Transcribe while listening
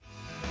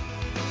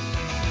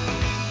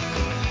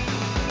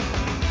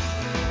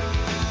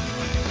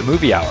The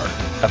Movie Hour,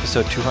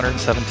 episode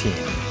 217,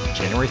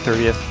 January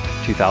 30th,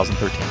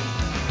 2013.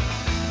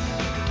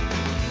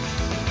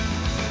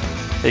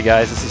 Hey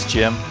guys, this is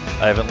Jim.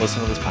 I haven't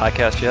listened to this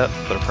podcast yet,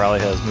 but it probably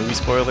has movie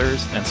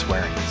spoilers and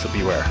swearing, so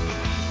beware.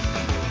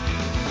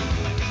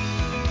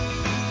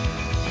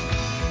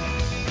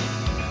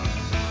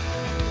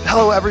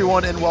 Hello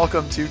everyone and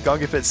welcome to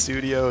Gungafit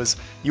Studios.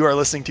 You are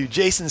listening to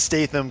Jason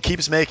Statham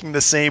Keeps Making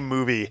the Same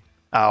Movie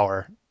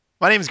Hour.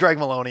 My name is Greg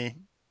Maloney.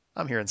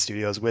 I'm here in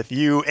studios with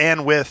you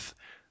and with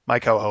my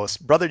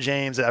co-host, Brother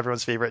James, and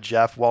everyone's favorite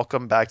Jeff.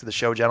 Welcome back to the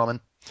show, gentlemen.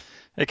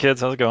 Hey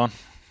kids, how's it going?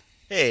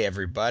 Hey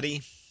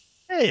everybody.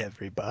 Hey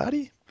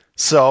everybody.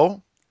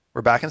 So,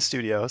 we're back in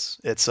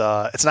studios. It's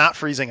not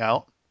freezing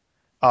out.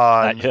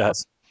 Not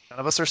yet. None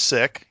of us are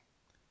sick.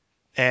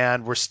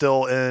 And we're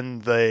still in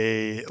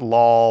the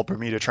lull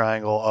Bermuda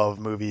Triangle of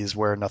movies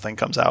where nothing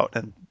comes out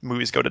and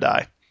movies go to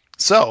die.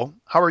 So,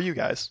 how are you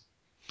guys?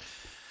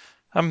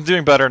 I'm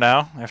doing better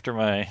now after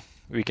my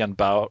weekend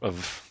bout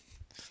of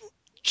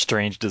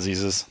strange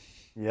diseases.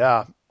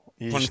 Yeah.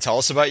 Want to tell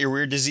us about your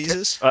weird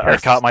diseases? I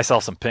caught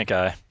myself some pink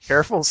eye.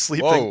 Careful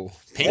sleeping. Whoa,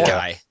 pink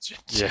eye.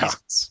 Yeah,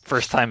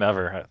 first time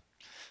ever.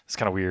 It's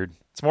kind of weird.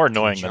 It's more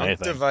annoying than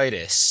anything.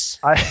 Conjunctivitis.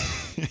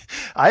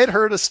 I had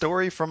heard a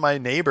story from my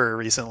neighbor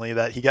recently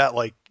that he got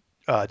like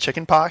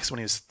chicken pox when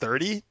he was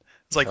 30.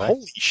 It's like, Really?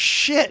 holy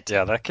shit.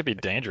 Yeah, that could be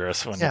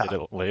dangerous when you get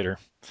it later.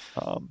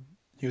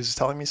 He was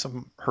telling me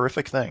some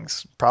horrific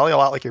things. Probably a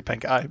lot like your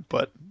pink eye,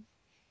 but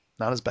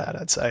not as bad,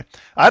 I'd say.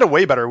 I had a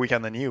way better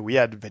weekend than you. We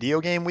had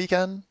video game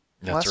weekend.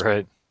 That's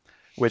right.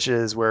 Which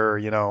is where,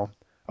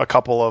 a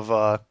couple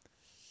of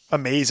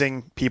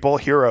amazing people,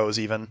 heroes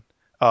even,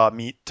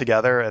 meet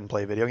together and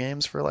play video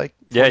games for like...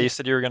 Yeah, you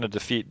said you were going to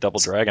defeat Double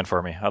Dragon for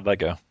me. How'd that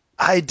go?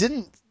 I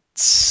didn't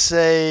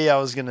say I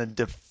was going to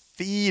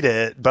defeat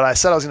it, but I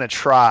said I was going to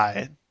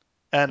try,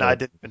 and I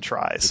didn't even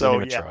try.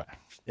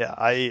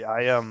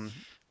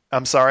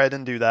 I'm sorry I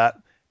didn't do that.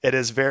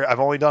 I've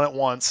only done it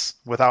once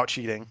without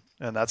cheating,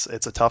 and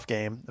it's a tough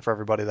game for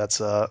everybody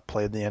that's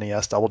played the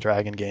NES Double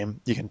Dragon game.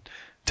 You can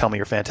tell me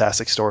your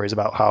fantastic stories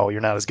about how you're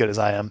not as good as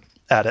I am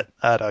at it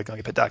at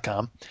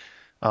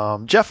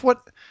gungapit.com. Jeff,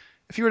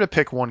 if you were to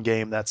pick one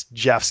game that's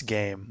Jeff's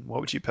game,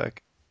 what would you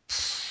pick?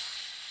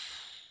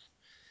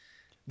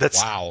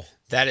 Wow,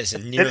 that is a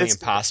nearly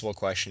impossible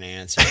question to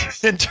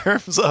answer. in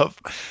terms of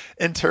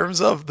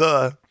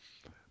the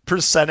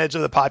percentage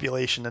of the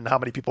population and how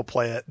many people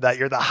play it, that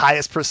you're the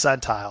highest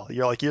percentile.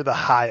 You're the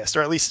highest,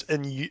 or at least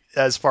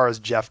as far as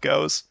Jeff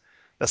goes,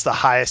 that's the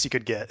highest you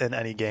could get in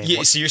any game.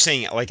 Yeah, so you're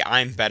saying like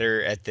I'm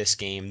better at this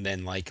game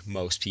than like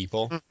most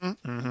people? I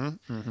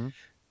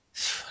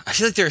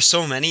feel like there are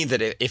so many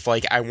that if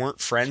like I weren't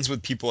friends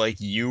with people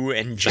like you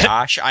and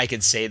Josh, I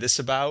could say this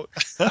about.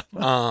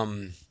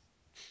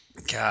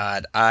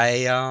 God,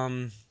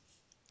 I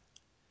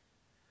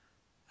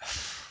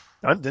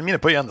didn't mean to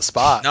put you on the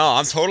spot. No,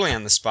 I'm totally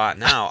on the spot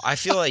now. I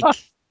feel like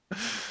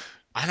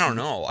I don't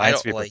know.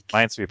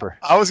 Minesweeper.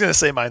 I was gonna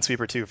say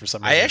Minesweeper too for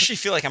some reason. I actually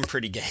feel like I'm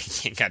pretty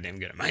goddamn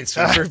good at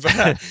Minesweeper, but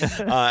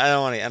I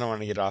don't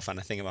want to get off on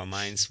a thing about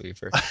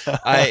Minesweeper.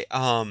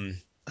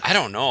 I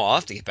don't know. I'll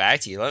have to get back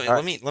to you.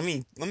 Let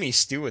me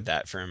stew with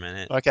that for a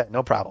minute. Okay,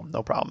 no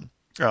problem.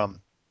 I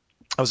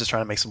was just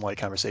trying to make some light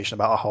conversation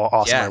about how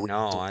awesome. Yeah,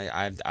 no,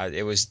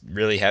 it was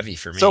really heavy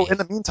for me. So in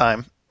the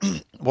meantime,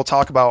 we'll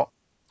talk about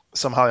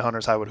some Holly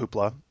Hunter's Highwood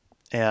Hoopla,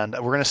 and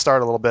we're going to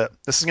start a little bit.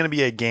 This is going to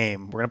be a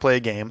game. We're going to play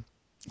a game.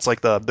 It's like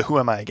the Who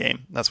Am I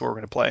game. That's what we're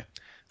going to play.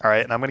 All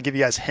right, and I'm going to give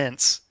you guys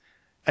hints,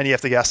 and you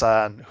have to guess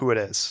on who it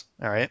is.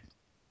 All right?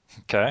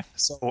 Okay.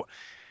 So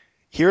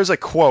here's a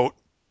quote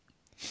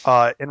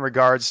in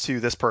regards to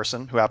this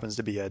person who happens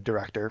to be a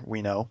director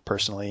we know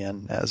personally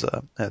and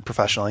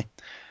professionally.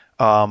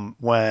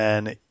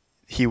 When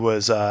he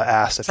was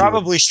asked if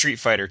probably Street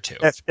Fighter 2.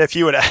 If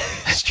you would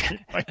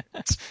Street Fighter.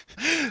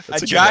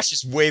 Josh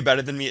is way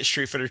better than me at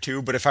Street Fighter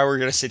 2, but if I were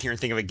going to sit here and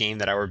think of a game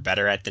that I were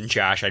better at than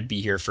Josh, I'd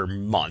be here for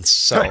months.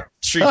 So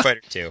Street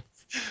Fighter 2.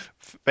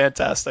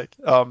 Fantastic.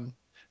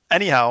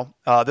 Anyhow,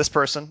 this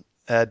person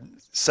had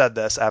said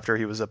this after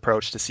he was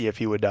approached to see if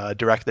he would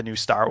direct the new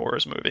Star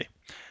Wars movie.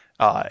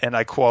 And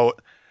I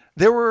quote,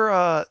 "There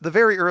were the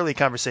very early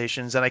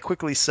conversations, and I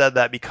quickly said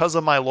that because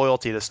of my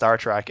loyalty to Star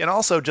Trek and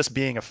also just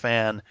being a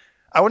fan,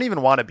 I wouldn't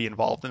even want to be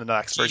involved in the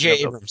next version of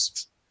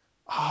Abrams.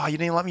 Oh, you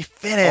didn't let me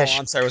finish. Oh,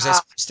 I'm sorry. Was I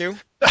supposed to?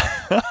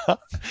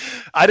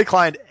 I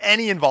declined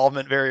any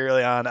involvement very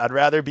early on. I'd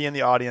rather be in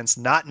the audience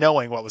not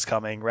knowing what was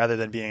coming rather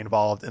than being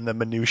involved in the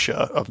minutia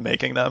of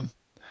making them."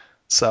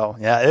 So,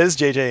 yeah, it is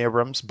J.J.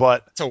 Abrams,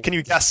 but can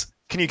you guess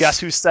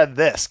who said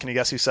this?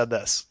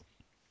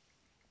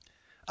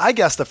 I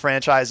guess the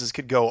franchises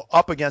could go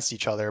up against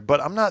each other,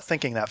 but I'm not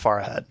thinking that far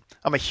ahead.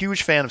 I'm a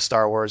huge fan of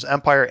Star Wars,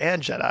 Empire,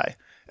 and Jedi.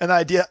 And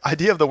the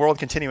idea of the world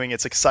continuing,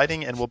 it's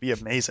exciting and will be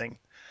amazing.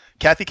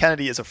 Kathy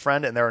Kennedy is a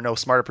friend, and there are no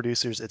smarter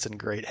producers. It's in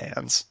great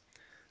hands.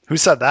 Who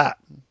said that?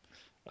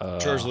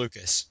 George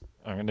Lucas.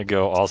 I'm going to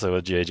go also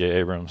with J.J.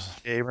 Abrams.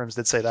 Abrams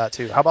did say that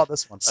too. How about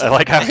this one? I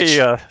like how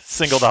he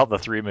singled out the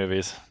 3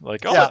 movies.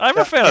 Like, oh, Yeah, I'm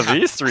a fan of yeah.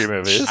 these 3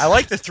 movies. I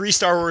like the 3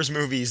 Star Wars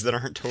movies that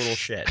aren't total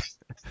shit.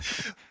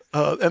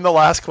 And the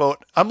last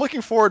quote: "I'm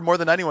looking forward more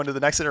than anyone to the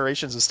next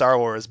iterations of Star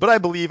Wars, but I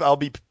believe I'll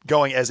be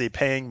going as a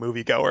paying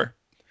moviegoer."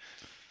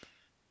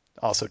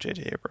 Also,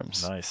 J.J.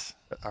 Abrams, Nice.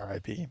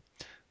 R.I.P.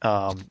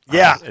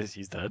 Yeah,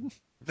 He's dead?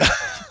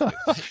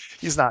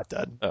 he's not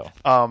dead.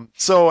 Oh.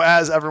 So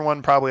as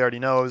everyone probably already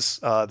knows,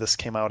 this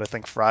came out I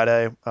think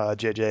Friday.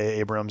 J.J.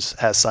 Abrams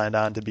has signed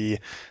on to be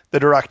the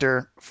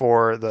director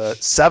for the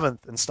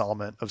 7th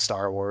installment of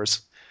Star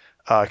Wars.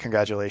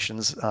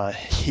 Congratulations.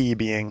 He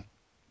being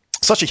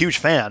such a huge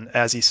fan,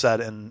 as he said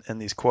in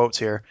these quotes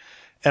here,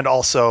 and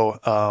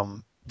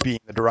also being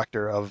the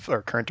director of,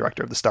 or current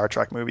director of, the Star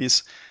Trek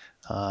movies.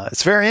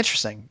 It's very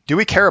interesting. Do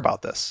we care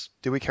about this?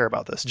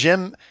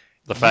 Jim,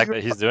 The fact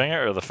that he's doing it,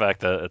 or the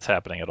fact that it's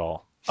happening at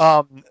all?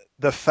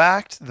 the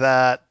fact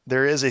that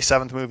there is a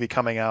 7th movie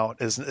coming out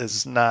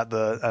is not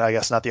the, I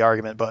guess, not the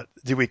argument, but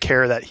do we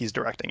care that he's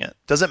directing it?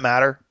 Does it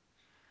matter?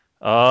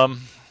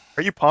 Um,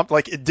 Are you pumped?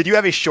 Like, did you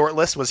have a short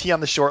list? Was he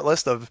on the short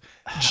list of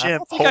I Jim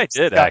don't think I hopes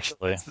did, that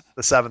actually.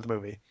 the 7th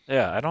movie?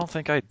 Yeah, I don't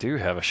think I do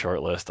have a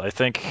short list. I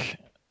think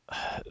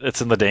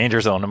it's in the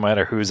danger zone no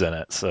matter who's in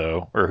it,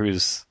 so, or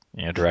who's,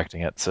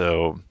 directing it.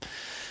 So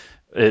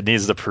it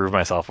needs to prove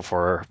myself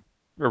before,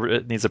 or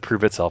it needs to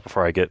prove itself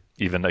before I get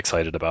even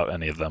excited about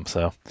any of them.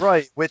 So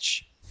Right,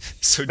 which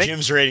So makes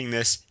Jim's rating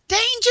this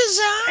Danger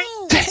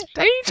Zone.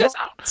 danger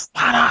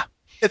zone.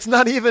 it's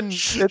not even,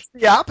 it's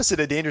the opposite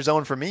of Danger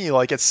Zone for me.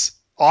 Like, it's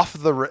off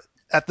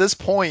at this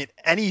point,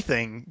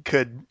 anything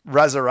could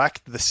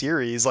resurrect the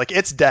series. Like,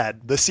 it's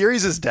dead. The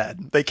series is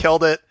dead. They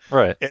killed it.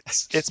 Right.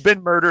 It's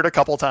been murdered a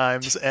couple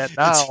times, and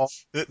now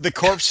The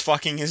corpse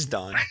fucking is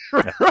done.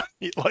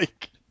 right,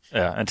 like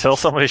Yeah. Until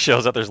somebody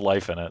shows that there's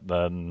life in it,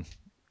 then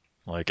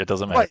like it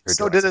doesn't matter right. who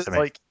So directs did it it to me.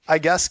 like, I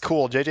guess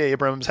cool. J.J.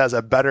 Abrams has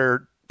a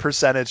better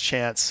percentage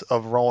chance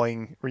of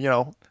rolling.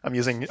 I'm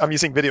using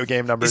video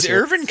game numbers Is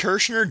here. Irvin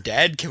Kershner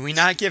dead? Can we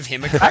not give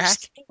him a crack?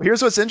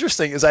 Here's what's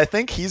interesting is I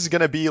think he's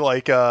gonna be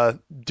like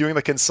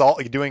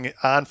doing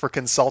on for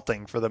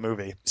consulting for the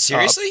movie.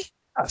 Seriously?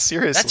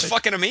 Seriously. That's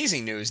fucking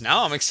amazing news.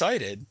 Now I'm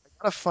excited.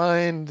 I gotta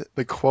find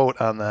the quote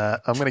on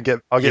that. I'll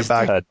get He's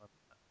back. dead.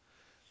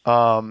 Is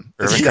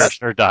Irvin he dead?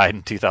 Kershner died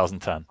in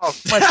 2010. Oh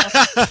my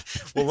God.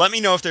 Well, let me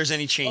know if there's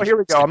any Oh, change. here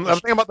we go. I'm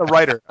thinking about the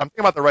writer. I'm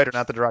thinking about the writer,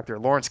 not the director.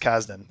 Lawrence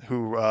Kasdan,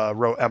 who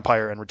wrote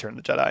Empire and Return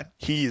of the Jedi.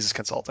 He's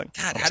consulting.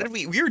 God, I'm how sorry.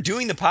 did we were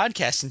doing the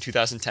podcast in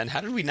 2010.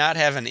 How did we not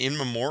have an in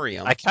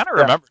memoriam? I kind of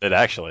Yeah. remembered it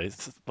actually.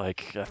 It's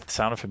like it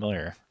sounded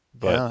familiar,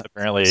 but Yeah.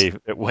 apparently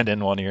it went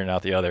in one ear and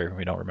out the other.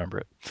 We don't remember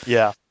it.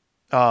 Yeah.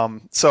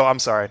 So I'm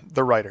sorry.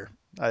 The writer.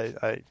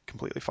 I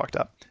completely fucked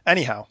up.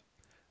 Anyhow,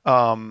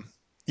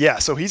 yeah.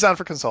 So he's on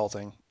for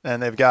consulting,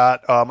 and they've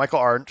got Michael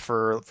Arndt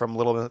from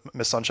Little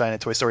Miss Sunshine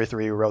and Toy Story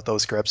 3, who wrote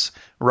those scripts,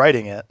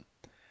 writing it,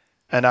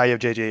 and now you have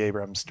J.J.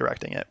 Abrams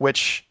directing it,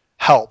 which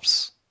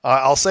helps.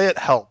 I'll say it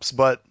helps,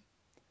 but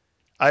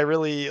I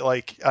really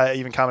like. I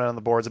even commented on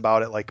the boards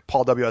about it. Like,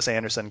 Paul W.S.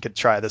 Anderson could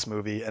try this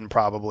movie and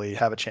probably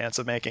have a chance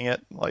of making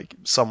it like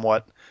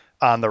somewhat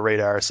on the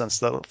radar, since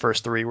the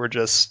first 3 were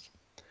just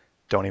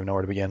don't even know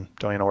where to begin,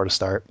 don't even know where to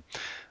start.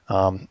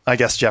 I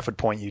guess Jeff would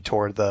point you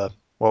toward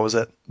what was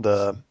it?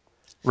 The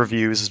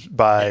reviews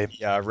by.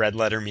 Yeah, Red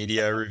Letter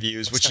Media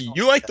reviews, which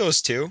you like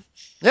those too.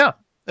 Yeah,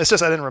 it's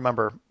just I didn't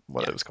remember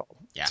what Yeah, it was called.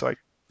 yeah. So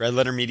Red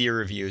Letter Media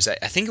reviews. I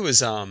think it was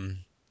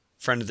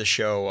friend of the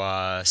show,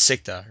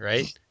 Sikta,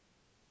 right?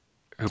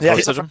 Who yeah,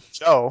 he's posted not from him? the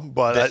show,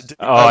 but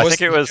Oh, I was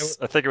think it was.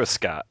 I think it was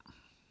Scott.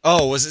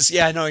 Oh, was this?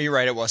 Yeah, no, you're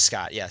right. It was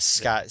Scott. Yes,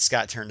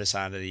 Scott turned us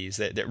on to these.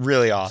 They're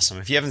really awesome.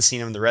 If you haven't seen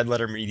them, the Red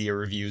Letter Media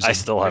reviews. I Of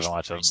still the haven't original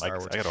watched them. Star I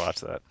Wars. gotta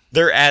watch that.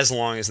 They're as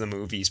long as the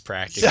movies,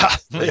 practically. yeah,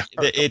 Like,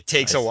 it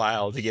takes a Nice.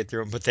 while to get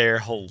through them, but they're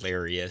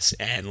hilarious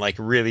and like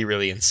really,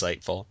 really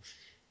insightful.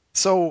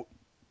 So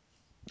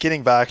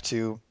getting back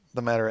to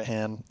the matter at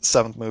hand,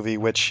 7th movie,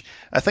 which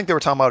I think they were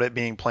talking about it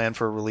being planned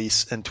for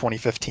release in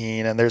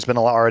 2015, and there's been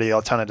already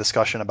a ton of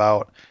discussion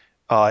about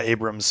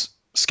Abrams'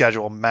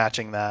 schedule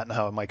matching that and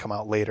how it might come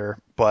out later.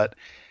 But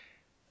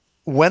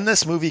when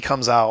this movie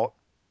comes out,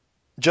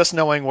 just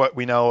knowing what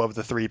we know of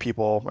the 3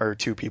 people or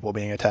 2 people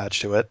being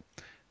attached to it,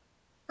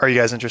 are you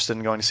guys interested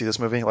in going to see this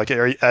movie? Like,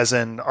 are you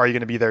going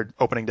to be there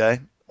opening day?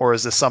 Or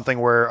is this something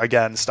where,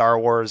 again, Star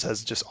Wars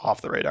has just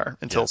off the radar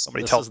until Yeah,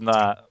 somebody this tells is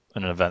not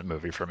an event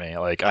movie for me.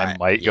 Like I I,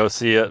 might yeah. go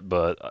see it,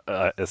 but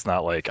it's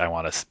not like I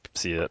want to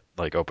see it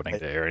like opening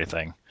Right. day or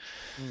anything.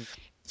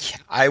 Yeah,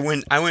 I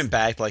went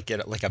back like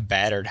a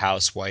battered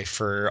housewife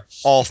for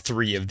all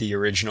 3 of the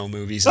original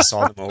movies and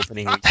saw them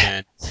opening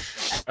weekend.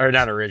 Or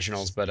not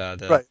originals, but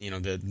Right.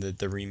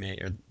 the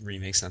remake, or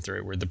remakes, not the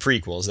right word, the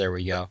prequels. There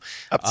we go.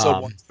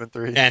 Episode 1, 2, and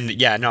 3. And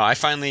yeah, no, I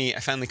finally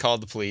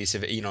called the police.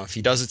 If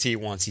he does it to you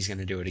once, he's going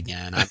to do it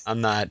again.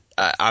 I'm not.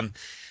 I'm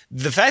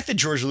the fact that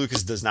George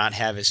Lucas does not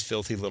have his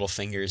filthy little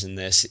fingers in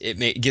this.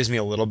 Gives me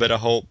a little bit of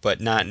hope,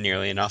 but not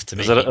nearly enough to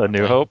Is make it me a New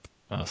like. Hope?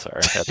 Oh,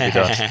 sorry, had to be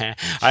done.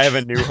 I have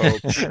a new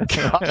hope.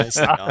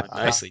 Nicely done, God.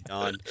 nicely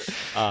done.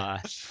 Uh,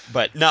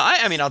 but no,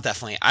 I mean,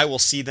 I will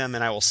see them,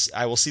 and I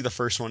will see the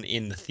first one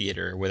in the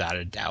theater without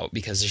a doubt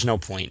because there's no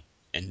point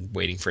in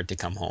waiting for it to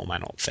come home. I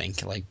don't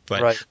think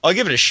but Right. I'll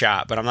give it a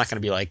shot. But I'm not going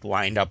to be like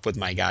lined up with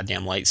my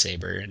goddamn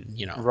lightsaber, and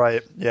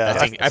Right. Yeah. that No,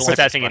 thing. I it's put only for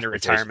that thing into special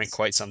retirement occasions.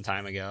 quite some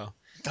time ago.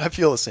 I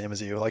feel the same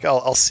as you. Like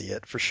I'll see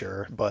it for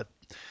sure, but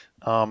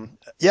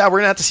yeah, we're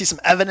gonna have to see some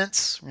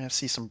evidence. We're gonna have to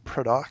see some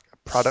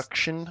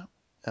production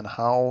and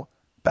how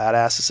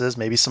badass this is.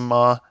 Maybe some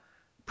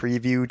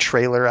preview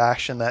trailer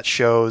action that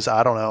shows,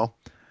 I don't know,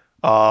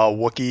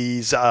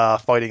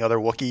 Wookiees fighting other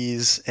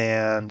Wookiees,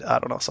 and I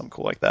don't know, something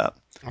cool like that.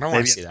 I don't want to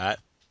Maybe see that.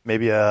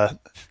 maybe an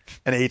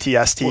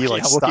ATST Wookiee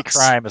like on Wookiee stocks.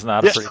 crime is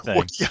not a Yeah, pretty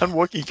thing. Wookiee on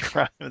Wookiee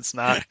crime. It's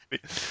not.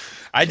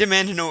 I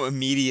demand to know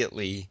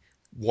immediately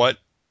what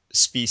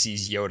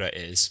species Yoda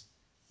is.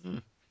 Hmm.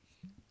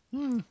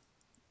 Hmm.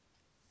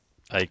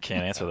 I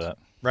can't answer that.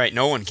 Right?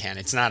 No one can.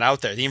 It's not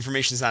out there. The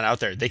information's not out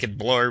there. They could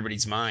blow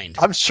everybody's mind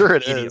I'm sure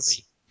it is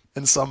immediately.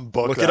 in some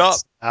book Look it up.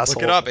 that's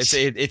Look it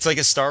asshole. up. It's like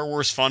a Star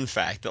Wars fun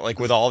fact that like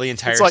with all the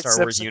It's entire like Star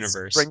Wars Simpsons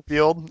universe.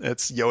 Springfield.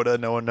 It's Yoda.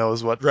 No one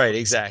knows what. Right,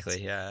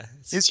 exactly. Yeah.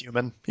 He's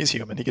human. He's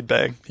human. He could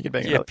bang. He could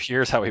bang He another.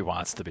 appears how he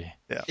wants to be.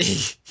 Yeah.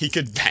 He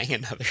could bang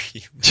another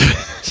human.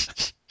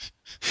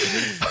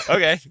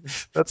 Okay.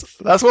 That's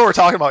what we're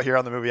talking about here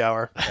on the movie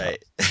hour.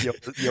 Right.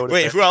 Yoda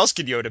Wait, bang. who else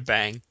could Yoda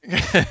bang?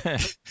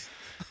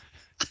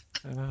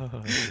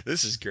 Oh,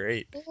 This is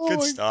great. Oh Good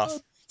my god. stuff.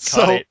 Cut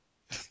So it.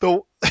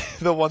 the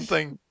the one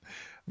thing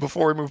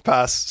before we move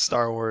past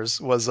Star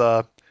Wars was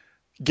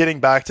getting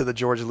back to the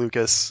George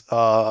Lucas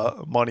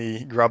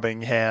money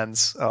grubbing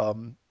hands.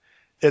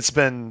 It's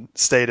been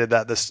stated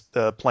that this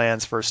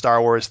plans for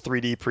Star Wars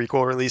 3D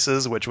prequel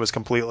releases, which was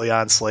completely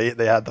on slate.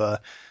 They had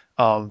the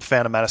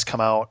Phantom Menace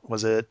come out.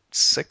 Was it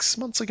 6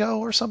 months ago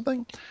or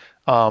something?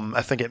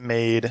 I think it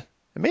made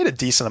a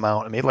decent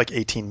amount. It made like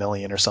 18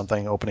 million or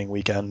something opening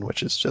weekend,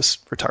 which is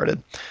just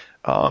retarded.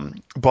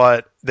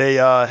 But they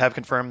have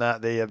confirmed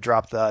that they have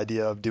dropped the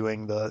idea of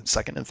doing the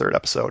second and third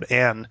episode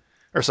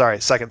or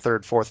sorry, second,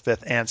 third, fourth,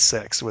 fifth, and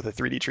sixth with a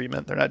 3D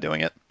treatment. They're not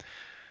doing it.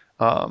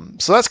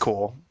 So that's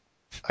cool,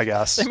 I they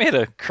guess. made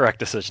a correct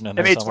decision in It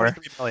there made somewhere.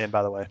 23 million,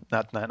 by the way,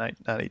 not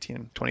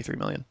 18, 23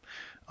 million.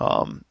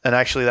 And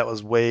actually, that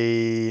was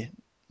way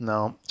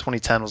no,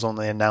 2010 was when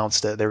they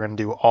announced it. They were going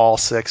to do all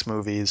six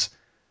movies.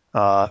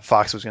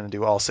 Fox was going to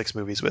do all six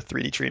movies with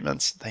 3D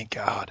treatments. Thank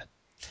God.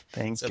 It's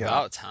Thank God.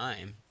 about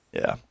time.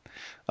 Yeah.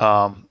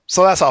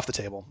 So that's off the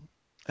table,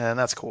 and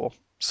that's cool.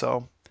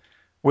 So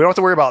we don't have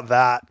to worry about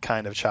that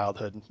kind of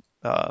childhood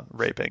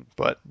raping,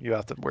 but you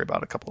have to worry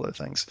about a couple other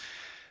things.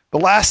 The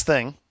last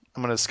thing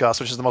I'm going to discuss,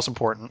 which is the most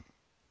important,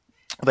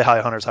 the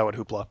High Hunters Highwood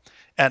Hoopla,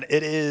 and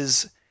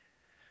it's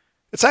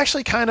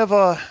actually kind of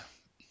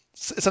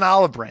it's an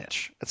olive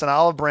branch. It's an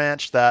olive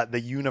branch that the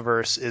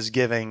universe is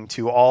giving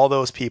to all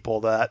those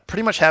people that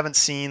pretty much haven't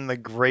seen the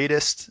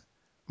greatest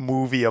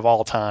movie of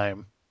all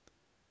time,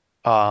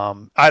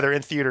 either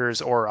in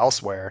theaters or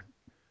elsewhere.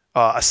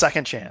 A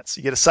second chance.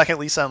 You get a second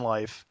lease on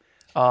life.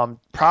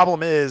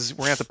 Problem is,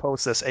 we're gonna have to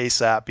post this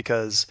ASAP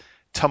because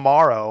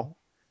tomorrow,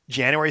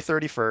 January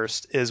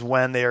 31st, is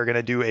when they are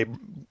gonna do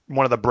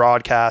one of the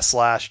broadcasts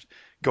slash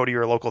go to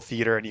your local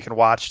theater and you can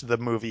watch the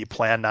movie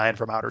Plan 9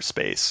 from Outer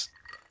Space.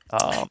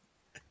 Um,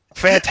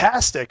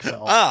 fantastic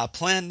film. Ah,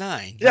 Plan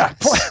 9. Yeah,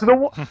 Yes.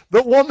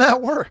 the one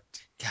that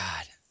worked.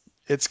 God.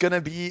 It's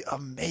gonna be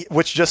amazing.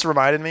 Which just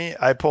reminded me,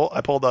 I pulled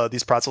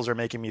these pretzels are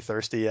making me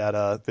thirsty at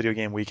a video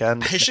game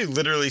weekend. I actually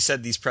literally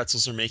said these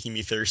pretzels are making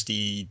me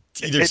thirsty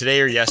either It,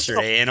 today or it,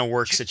 yesterday in a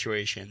work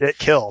situation. it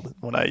killed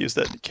when I used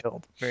it. It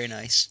killed. Very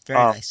nice. Very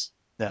Um, nice.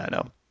 yeah, I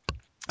know.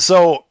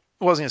 So what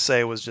I was gonna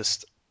say was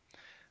just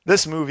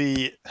this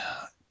movie.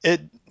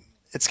 It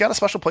it's got a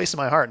special place in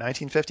my heart.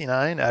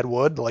 1959, Ed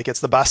Wood. Like it's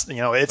the best.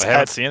 It's I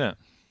haven't Ed. seen it.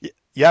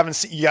 You haven't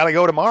seen. You got to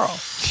go tomorrow.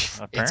 It's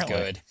Apparently,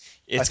 good. I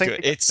It's think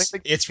good. they got, I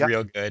think they It's got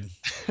real good.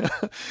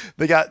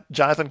 they got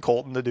Jonathan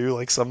Colton to do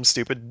like some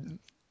stupid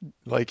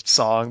like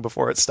song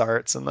before it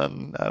starts, and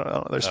then I don't know.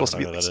 They're I don't supposed to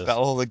know be who like that is.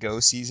 Bela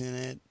Lugosi's in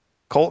it.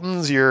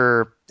 Colton's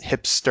your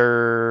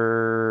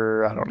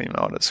hipster. I don't even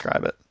know how to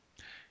describe it.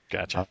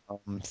 Gotcha.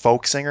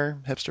 Folk singer,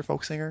 hipster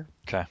folk singer.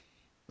 Okay.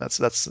 That's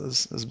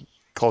as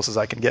close as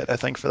I can get, I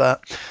think, for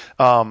that.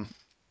 Um,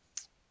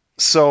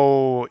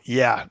 so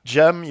yeah,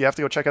 Gem, you have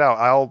to go check it out.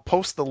 I'll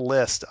post the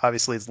list.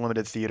 Obviously, it's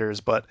limited theaters,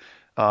 but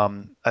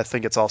I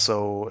think it's supposed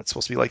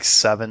to be like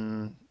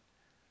 7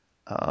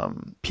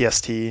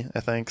 PST, I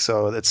think.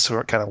 So it's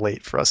sort of kind of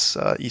late for us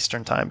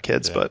Eastern time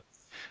kids, Yeah. but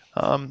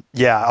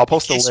yeah, I'll In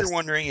post the case you're list.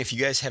 wondering, if you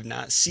guys have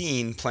not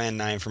seen Plan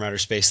 9 from Outer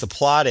Space, the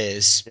plot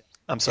is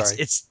I'm sorry.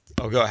 it's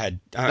oh go ahead.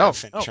 No,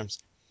 Finish.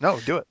 no, no,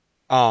 do it.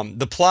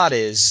 The plot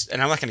is,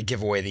 and I'm not going to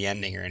give away the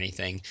ending or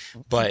anything,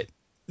 but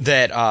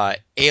that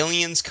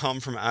aliens come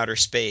from outer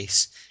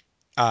space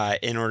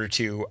in order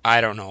to,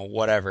 I don't know,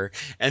 whatever,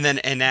 and then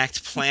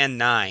enact Plan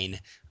 9,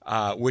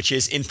 which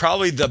is in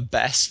probably the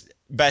best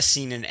best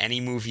scene in any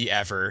movie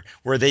ever,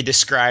 where they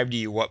describe to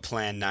you what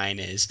Plan 9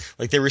 is.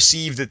 Like they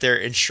receive that their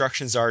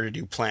instructions are to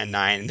do Plan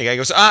 9, and the guy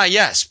goes, "Ah,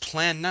 yes,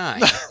 Plan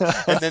 9,"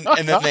 and then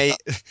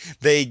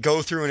they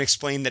go through and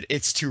explain that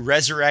it's to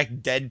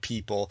resurrect dead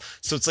people.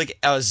 So it's like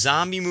a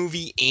zombie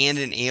movie and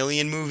an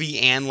alien movie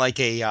and like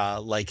a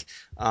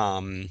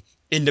um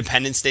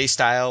Independence Day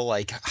style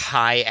like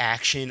high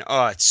action.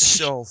 Oh, it's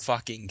so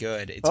fucking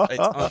good. It's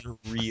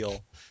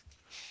unreal.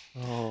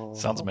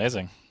 Sounds Oh,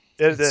 amazing.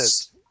 it It's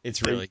is.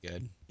 it's It- really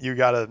good. you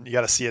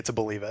gotta see it to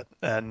believe it.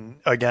 And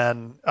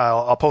again,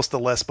 I'll post the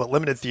list, but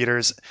limited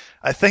theaters.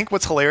 I think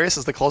what's hilarious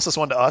is the closest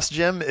one to us,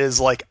 Jim,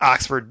 is like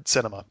Oxford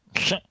Cinema.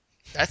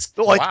 That's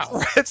Like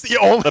wow. it's the The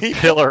only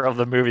pillar of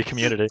the movie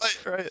community.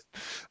 right.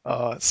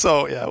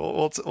 So yeah,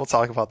 we'll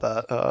talk about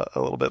that a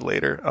little bit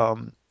later.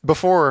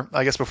 Before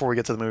we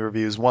get to the movie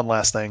reviews, one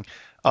last thing.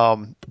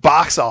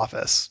 Box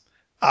office.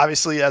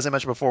 Obviously, as I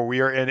mentioned before, we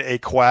are in a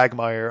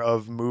quagmire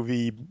of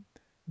movie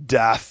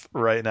death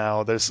right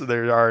now.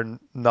 There are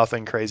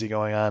nothing crazy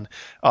going on.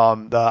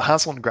 The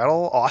Hansel and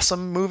Gretel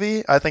awesome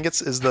movie, I think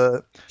is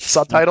the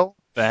subtitle.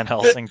 Van It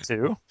Helsing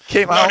too.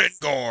 came Blood out and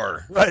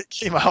gore. right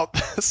came out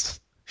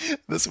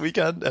this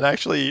weekend, and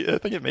actually I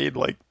think it made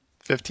like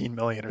 15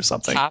 million or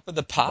something. Top of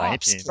the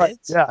pops, 19. Right.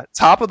 kids. Yeah,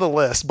 top of the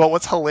list. But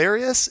what's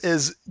hilarious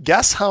is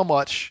guess how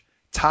much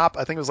I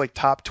think it was like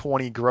top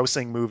 20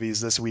 grossing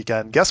movies this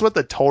weekend. Guess what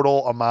the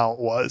total amount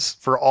was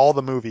for all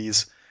the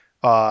movies,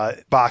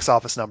 box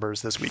office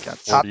numbers this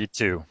weekend. Top,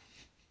 42.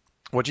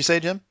 what'd you say,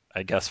 Jim?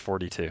 I guess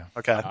 42.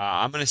 Okay.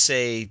 I'm gonna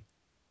say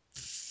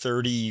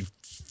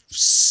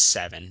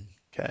 37.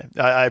 Okay.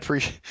 I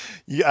appreciate,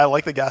 I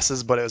like the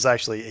guesses, but it was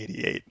actually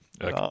 88.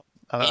 Okay.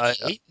 I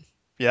 88?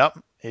 yep,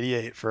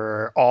 88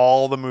 for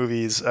all the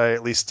movies,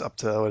 at least up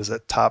to, what is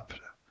it, top.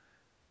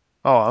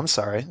 Oh, I'm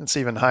sorry. It's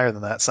even higher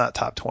than that. It's not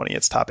top 20,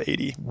 it's top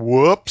 80.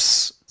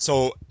 Whoops.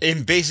 So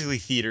in basically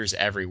theaters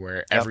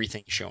everywhere, Yep.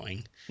 everything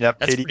showing. Yep,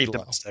 That's 88 pretty low.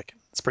 domestic.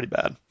 It's pretty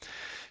bad.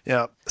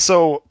 Yeah.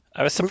 So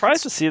I was surprised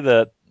movies, to see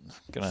that.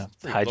 Gonna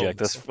Pretty low hijack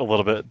this though. a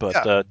little bit, but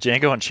yeah,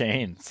 Django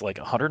Unchained, it's like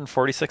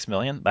 146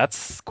 million.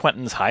 That's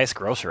Quentin's highest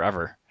grosser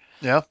ever.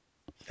 yeah,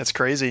 it's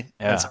crazy. It's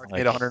Yeah, already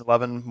made like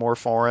 111 more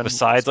foreign.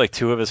 besides like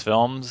two of his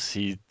films,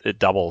 it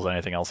doubles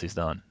anything else he's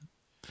done.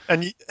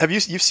 And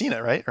you've seen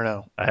it, right? Or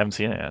no? I haven't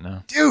seen it yet.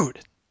 No, Dude.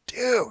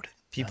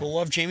 People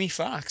love Jamie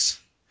Foxx.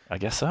 I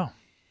guess so.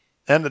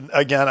 And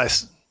again,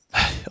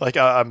 like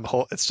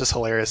it's just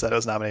hilarious that it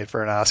was nominated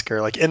for an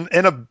Oscar. Like in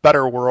a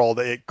better world,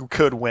 it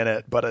could win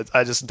it, but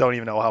I just don't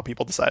even know how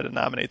people decided to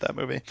nominate that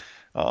movie.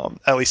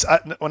 At least,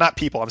 well, not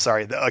people. I'm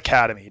sorry, the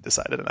Academy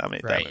decided to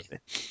nominate that Right. movie.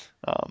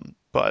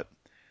 But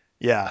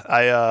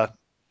yeah,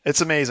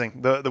 it's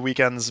amazing. The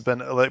weekend's been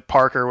like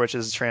Parker, which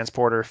is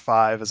Transporter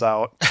 5, is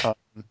out.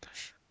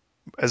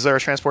 Is there a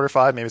Transporter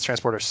 5? Maybe it's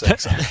Transporter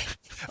 6.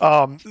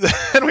 And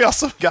we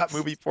also got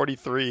movie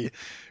 43,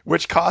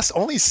 which costs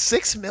only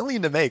 6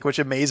 million to make, which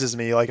amazes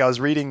me. Like I was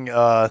reading,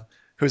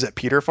 who's it,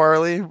 Peter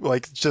Farley,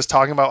 like just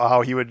talking about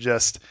how he would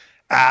just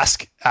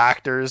ask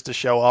actors to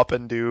show up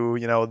and do,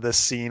 this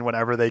scene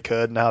whenever they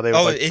could, and how they would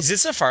Oh, like. is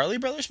this a Farley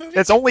Brothers movie?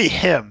 It's only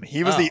him.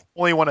 He was Oh. the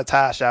only one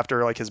attached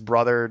after like his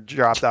brother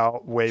dropped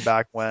out way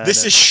back when.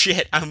 This And is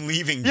shit. I'm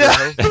leaving, bro.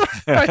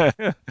 yeah,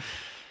 right.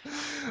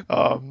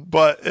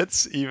 But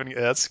it's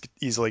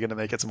easily going to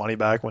make its money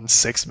back when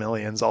 6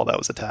 million's all that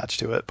was attached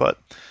to it. But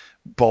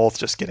both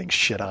just getting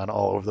shit on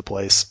all over the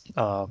place.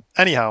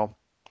 Anyhow,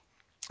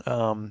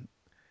 um,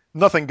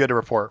 nothing good to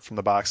report from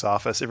the box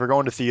office. If you're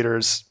going to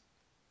theaters,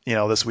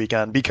 this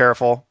weekend, be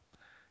careful.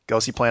 Go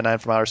see Plan 9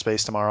 from Outer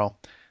Space tomorrow.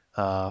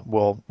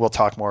 We'll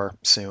talk more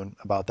soon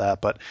about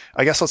that. But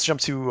I guess let's jump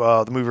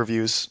to the movie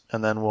reviews,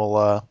 and then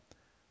we'll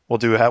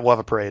have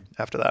a parade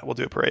after that. We'll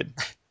do a parade.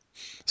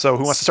 So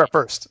who wants to start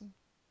first?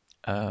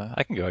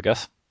 I can go, I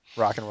guess.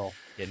 Rock and roll.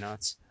 Get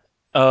nuts.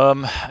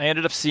 I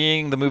ended up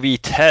seeing the movie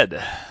Ted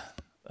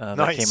that came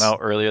Nice. out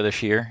earlier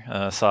this year.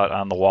 Saw it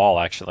on the wall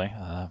actually.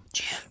 My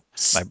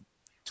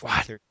what?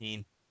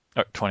 2013.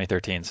 Oh,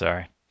 2013.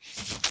 Sorry.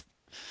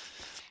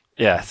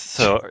 Yeah.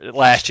 So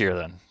last year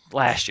then.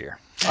 Last year.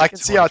 I can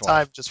see how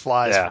 2020. time just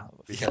flies Yeah. from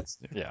because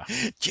Yeah.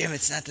 Jim,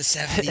 it's not the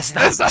 70s. It's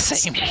not the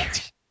same year.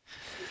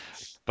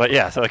 But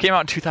yeah, so it came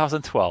out in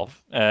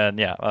 2012, and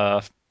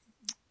yeah,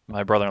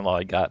 my brother-in-law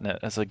had gotten it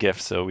as a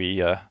gift, so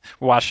we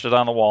watched it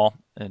on the wall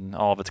in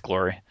all of its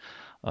glory.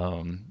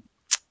 Um,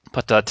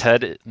 but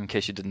Ted, in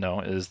case you didn't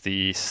know, is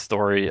the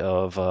story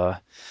of a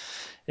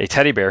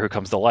teddy bear who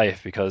comes to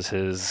life because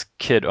his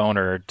kid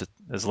owner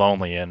is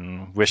lonely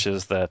and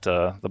wishes that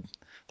the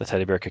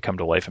teddy bear could come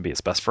to life and be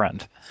his best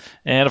friend.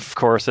 And of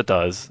course it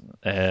does.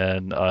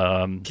 And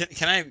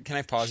Can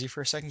I pause you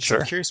for a second? 'Cause I'm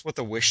sure. curious what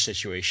the wish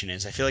situation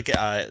is. I feel like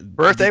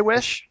birthday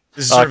wish.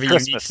 this is sort of a unique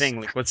Christmas.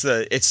 thing. Like,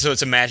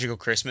 it's a magical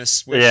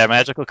Christmas wish. Yeah,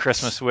 magical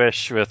Christmas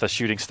wish with a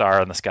shooting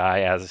star in the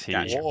sky as he.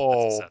 Gotcha.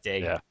 Whoa.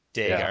 Dig, Yeah,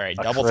 dig. yeah, All right,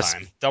 a double crisp.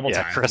 time, double Yeah,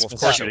 time. Well, of Christmas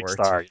course Yeah. it shooting worked.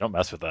 star. You don't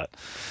mess with that.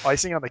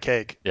 Icing on the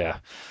cake. Yeah.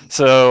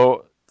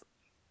 So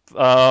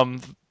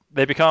um,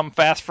 they become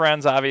fast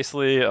friends.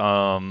 Obviously,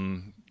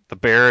 the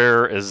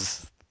bear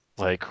is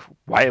like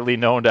widely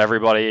known to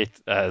everybody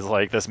as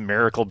like this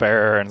miracle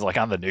bear and like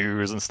on the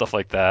news and stuff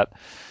like that.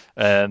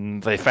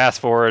 And they fast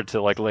forward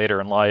to like later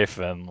in life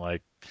and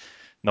like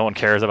no one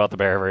cares about the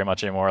bear very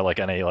much anymore. Like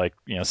any like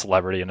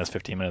celebrity in his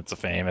 15 minutes of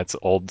fame, it's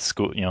old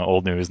school,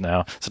 old news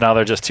now. So now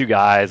they're just two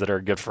guys that are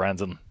good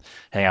friends and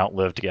hang out, and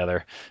live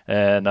together.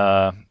 And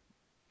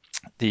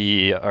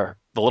the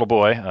little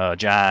boy,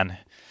 John,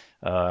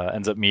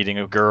 ends up meeting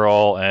a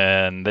girl,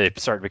 and they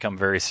start to become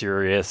very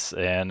serious.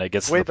 And it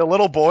gets to the Wait, the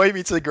little boy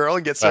meets a girl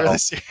and gets really well,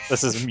 serious.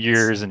 this is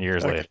years and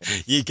years Okay.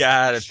 later. You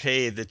gotta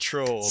pay the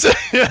troll. So-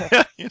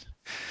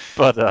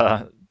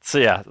 But so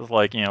yeah,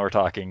 like we're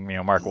talking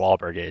Mark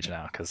Wahlberg age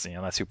now because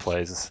that's who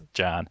plays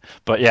John.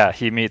 But yeah,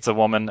 he meets a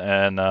woman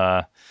and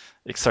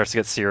it starts to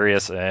get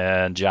serious,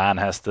 and John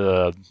has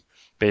to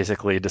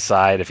basically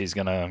decide if he's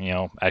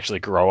gonna actually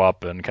grow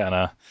up and kind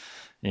of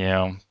you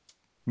know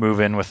move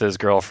in with his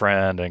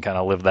girlfriend and kind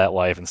of live that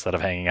life instead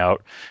of hanging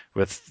out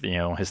with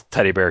his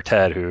teddy bear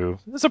Ted, who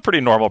is a pretty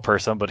normal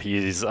person, but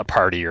he's a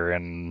partier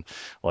and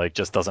like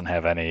just doesn't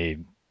have any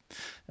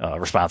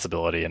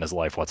responsibility in his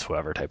life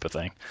whatsoever, type of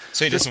thing.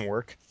 So he Does doesn't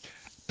work.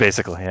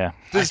 Basically, yeah.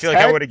 I does feel like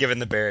I Ted would have given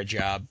the bear a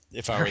job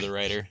if I were the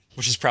writer,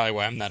 which is probably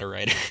why I'm not a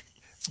writer.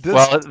 does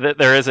Well,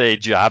 there is a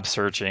job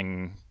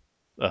searching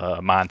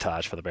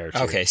montage for the bear too.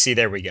 Okay, see,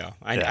 there we go.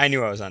 Yeah. I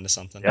knew I was onto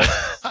something. Yep.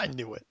 I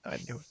knew it. I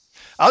knew it.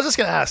 I was just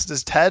gonna ask,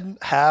 does Ted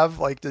have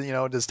like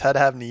does Ted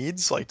have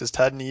needs? Like does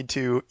Ted need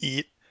to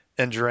eat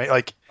and drink?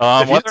 Like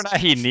if he Whether or not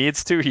he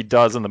needs to, he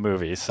does in the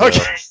movie. So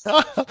okay.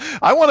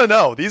 I want to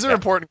know. These are yeah,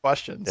 important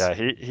questions. yeah,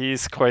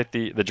 he's quite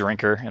the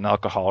drinker and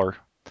alcohol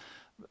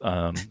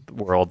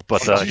world,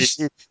 but Okay.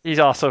 he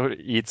also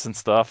eats and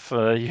stuff.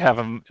 You have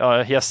him.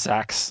 He has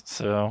sex,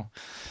 so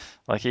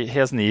like he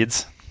has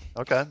needs.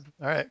 Okay.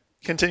 All right.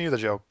 Continue the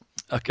joke.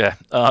 Okay.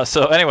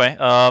 So anyway,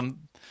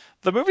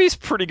 the movie's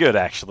pretty good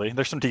actually.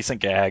 There's some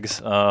decent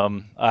gags.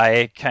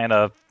 I kind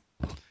of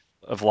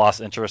have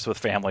lost interest with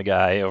Family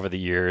Guy over the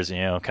years.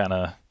 Kind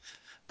of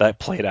that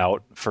played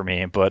out for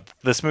me. But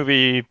this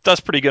movie does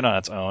pretty good on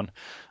its own.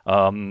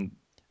 Um,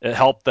 it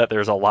helped that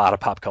there's a lot of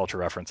pop culture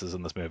references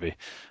in this movie,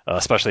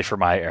 especially for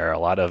my era. A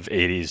lot of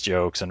 80s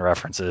jokes and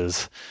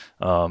references.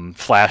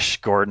 Flash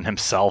Gordon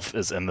himself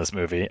is in this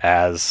movie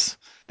as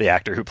the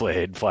actor who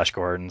played Flash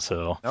Gordon.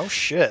 So, No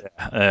shit.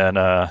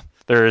 and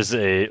there's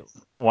a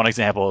one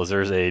example is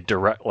there's a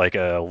direct like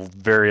a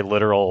very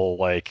literal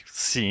like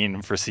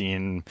scene for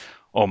scene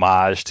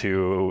homage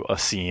to a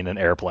scene in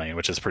Airplane,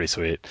 which is pretty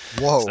sweet.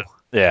 So, Whoa.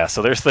 yeah,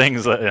 so there's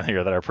things in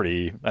here that are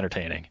pretty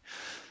entertaining.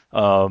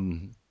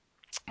 Um,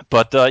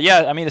 but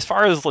yeah, I mean, as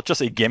far as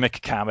just a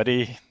gimmick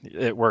comedy,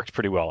 it worked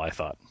pretty well. I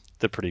thought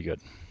did pretty good.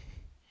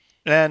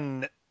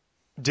 And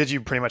did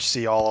you pretty much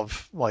see all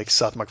of like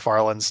Seth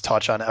MacFarlane's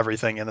touch on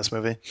everything in this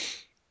movie?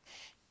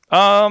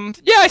 Yeah,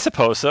 I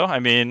suppose so. I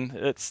mean,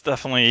 it's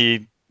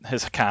definitely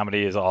his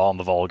comedy is all in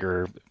the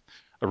vulgar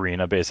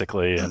arena,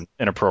 basically, and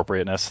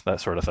inappropriateness,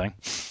 that sort of thing.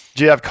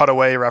 Do you have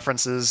cutaway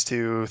references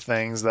to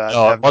things that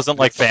No, it have wasn't to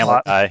do like with the Family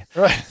plot? Guy.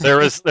 Right. There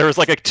was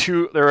like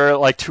there were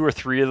like two or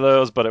three of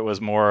those, but it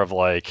was more of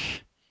like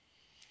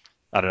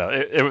I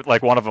don't know.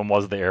 Like one of them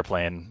was the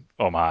Airplane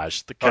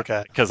homage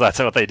Okay. because that's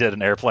what they did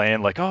in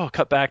Airplane. Like, oh,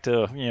 cut back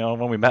to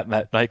when we met in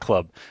that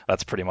nightclub.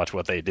 That's pretty much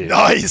what they do.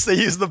 Nice. They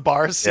use the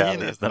bar Yeah, scene.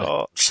 they used the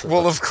Oh,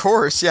 Well, of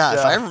course, yeah. If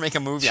I yeah. ever make a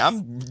movie,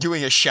 I'm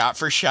doing a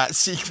shot-for-shot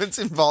sequence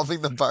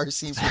involving the bar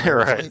scene from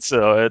Airplane. right.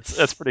 So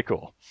it's pretty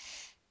cool.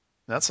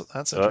 That's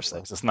So interesting.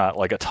 it's just not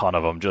like a ton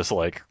of them, just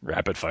like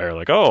rapid fire.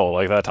 Like, oh,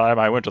 like that time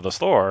I went to the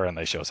store and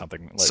they show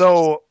something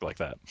So like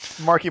that.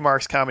 Marky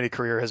Mark's comedy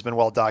career has been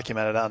well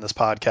documented on this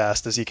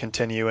podcast. Does he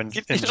continue He in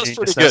does pretty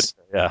good. Geniuses?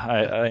 Yeah,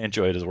 I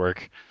enjoyed his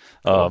work.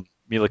 Cool.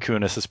 Mila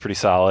Kunis is pretty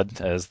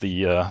solid as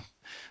the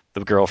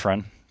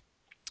girlfriend.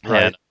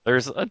 Right. And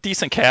there's a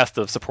decent cast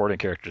of supporting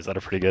characters that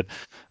are pretty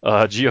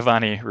good.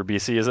 Giovanni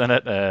Ribisi is in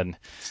it, and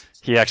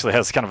he actually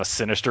has kind of a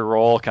sinister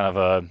role, kind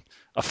of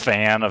a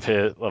fan of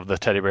the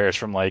teddy bears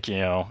from like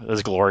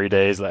his glory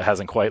days that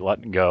hasn't quite let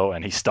him go,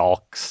 and he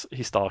stalks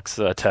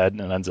Ted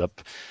and ends up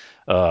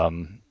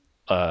um,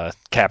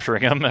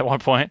 capturing him at one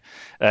point,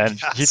 and he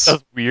Yes.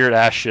 does weird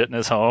ass shit in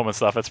his home and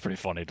stuff. It's pretty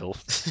funny to.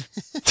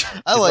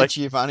 I He's like like,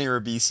 Giovanni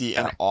Ribisi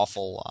an yeah,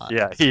 awful lot.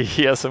 yeah,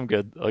 he has some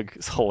good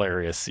like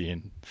hilarious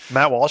scene.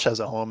 Matt Walsh has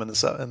a home in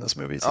this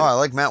movie Oh, too. I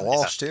like Matt Yeah.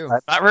 Walsh too. I'm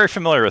not very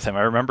familiar with him.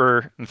 I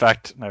remember, in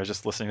fact, I was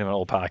just listening to an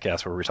old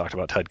podcast where we talked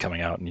about Ted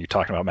coming out, and you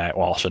talking about Matt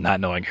Walsh and not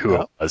knowing who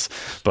Yeah. it was.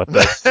 But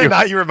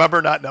Now you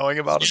remember not knowing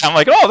about him. I'm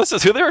like, oh, this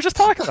is who they were just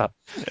talking about.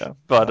 Yeah,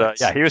 but yeah,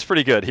 Nice. he was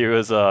pretty good. He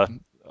was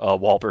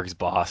Wahlberg's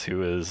boss,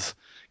 who is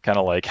kind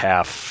of like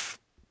half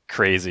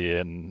crazy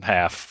and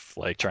half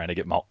like trying to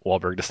get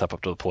Wahlberg to step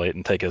up to the plate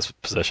and take his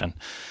position.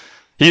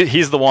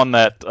 He's the one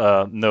that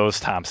knows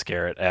Tom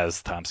Skerritt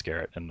as Tom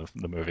Skerritt in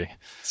the movie.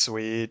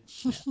 Sweet.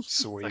 Like,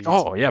 Sweet.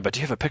 oh yeah, but do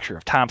you have a picture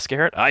of Tom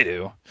Skerritt? I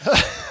do.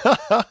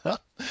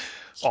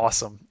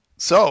 Awesome.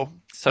 So,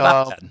 So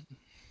not bad.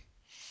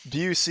 do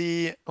you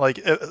see like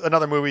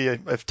another movie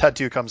if Ted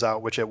 2 comes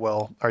out, which it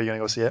will? Are you gonna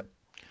go see it?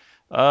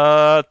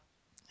 Uh,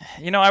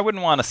 I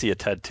wouldn't want to see a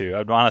Ted 2.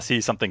 I'd want to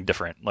see something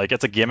different. Like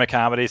it's a gimmick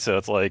comedy, so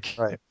it's like,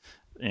 Right.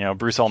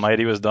 Bruce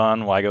Almighty was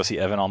done. Why go see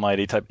Evan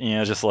Almighty type?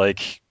 Just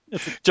like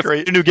it's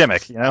Great, a new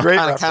gimmick. great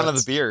Kind of the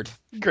reference. beard.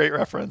 Great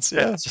reference.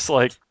 Yeah. It's just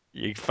like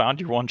you found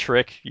your one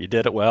trick, you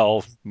did it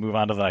well, move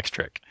on to the next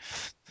trick.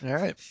 All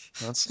right.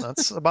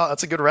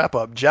 That's a good wrap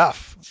up.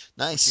 Jeff, what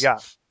you Nice.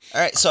 got? All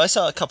right, so I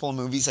saw a couple of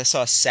movies. I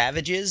saw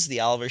Savages,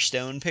 the Oliver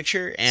Stone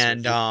picture,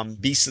 and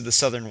Sweet. Beasts of the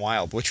Southern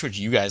Wild. Which would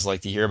you guys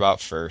like to hear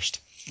about first?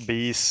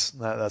 Beast.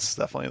 That's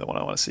definitely the one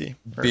I want to see.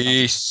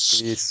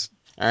 Beasts. Beast.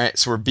 All right,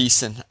 so we're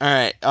beasting. All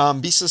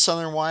right, Beasts of the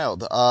Southern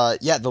Wild.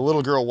 Yeah, the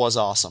little girl was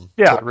awesome.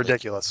 Yeah, Totally.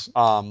 ridiculous.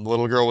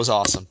 Little girl was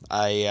awesome.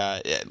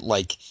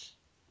 Like,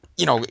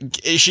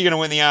 is she gonna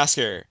win the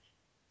Oscar?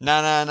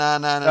 Nah, nah, nah,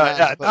 nah, nah, nah.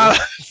 Yeah.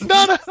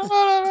 No, no, no,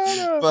 no,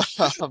 no,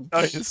 But no.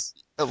 Nice.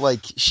 like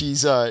she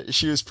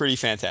was pretty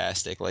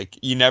fantastic. Like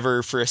you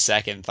never for a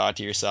second thought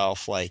to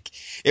yourself like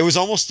it was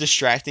almost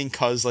distracting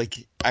because like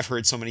I've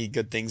heard so many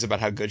good things about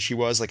how good she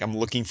was. Like I'm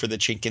looking for the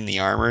chink in the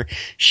armor.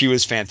 She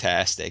was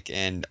fantastic,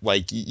 and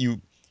like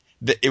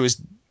it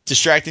was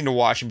distracting to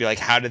watch and be like,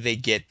 how did they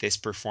get this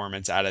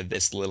performance out of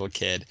this little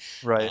kid?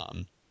 Right.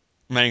 Um,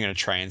 I'm not even gonna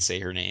try and say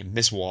her name,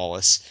 Miss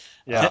Wallace.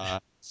 Yeah.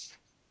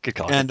 Good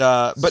call. And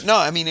but no,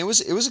 I mean it was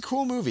a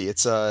cool movie.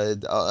 It's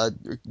a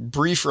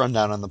brief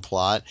rundown on the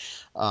plot.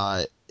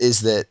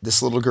 Is that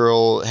this little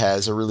girl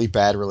has a really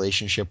bad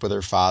relationship with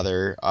her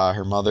father.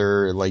 Her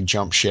mother like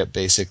jumped ship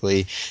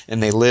basically,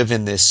 and they live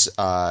in this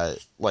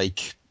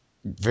like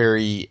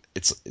very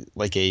it's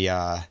like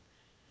a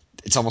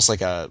it's almost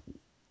like a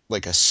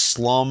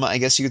slum, I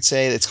guess you could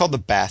say. It's called the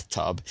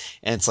Bathtub,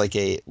 and it's like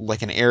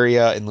an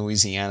area in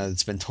Louisiana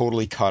that's been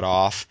totally cut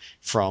off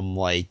from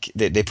like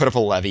they put up a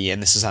levee,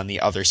 and this is on the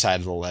other side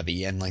of the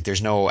levee, and like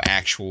there's no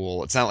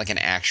actual. It's not like an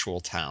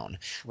actual town.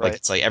 Like Right.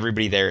 it's like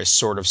everybody there is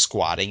sort of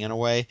squatting in a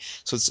way,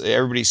 so it's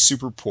everybody's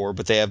super poor,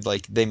 but they have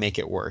like they make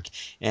it work,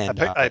 and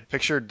I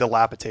pictured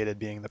dilapidated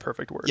being the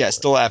perfect word yes,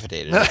 for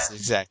dilapidated. it. That's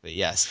exactly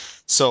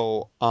yes.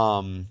 So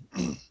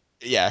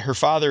yeah, her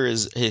father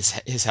is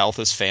his health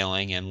is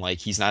failing and like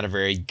he's not a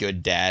very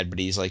good dad, but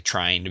he's like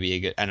trying to be a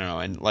good I don't know,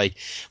 and like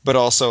but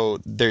also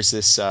there's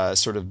this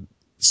sort of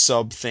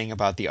sub thing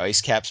about the ice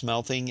caps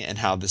melting and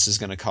how this is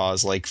going to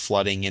cause like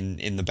flooding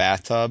in the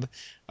bathtub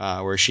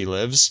where she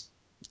lives.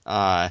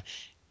 Uh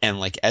and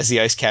like as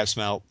the ice caps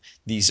melt,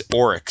 these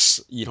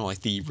oryx, like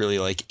the really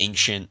like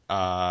ancient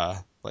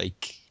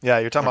like Yeah,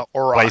 you're talking about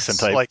Bison aurochs.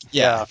 type. Like,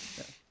 yeah,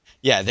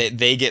 yeah. yeah,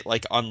 they get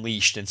like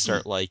unleashed and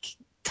start like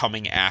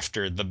coming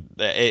after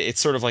it's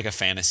sort of like a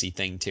fantasy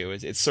thing too.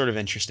 It's sort of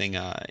interesting,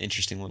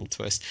 interesting little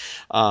twist.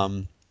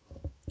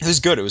 It was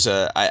good. It was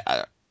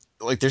I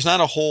like there's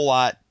not a whole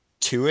lot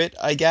to it,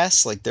 I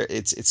guess. Like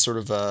it's sort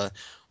of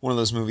one of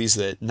those movies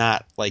that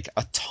not like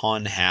a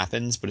ton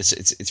happens, but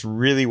it's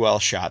really well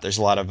shot. There's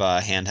a lot of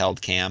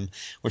handheld cam,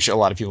 which a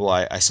lot of people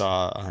I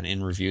saw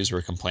in reviews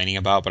were complaining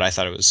about, but I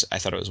thought it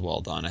was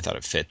well done. I thought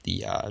it fit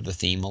the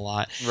theme a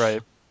lot.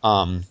 Right.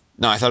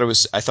 No, I thought it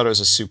was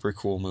a super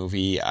cool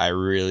movie. I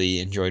really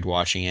enjoyed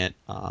watching it.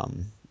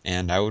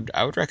 And I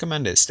would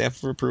recommend it. Stamp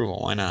of approval.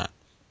 Why not?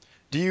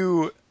 Do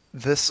you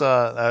this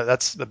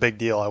that's a big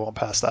deal. I won't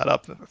pass that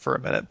up for a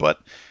minute,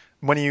 but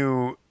when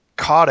you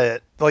caught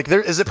it, like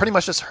there is it pretty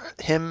much just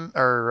him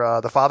or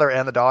the father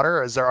and the daughter?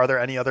 Or are there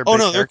any other Oh big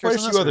no, there are quite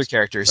characters a in few this other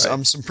characters.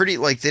 right? Some pretty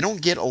like they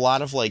don't get a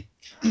lot of like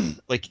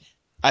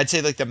I'd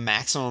say like the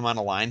maximum amount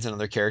of lines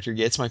another character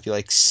gets might be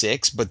like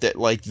six, but that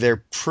like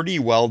they're pretty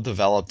well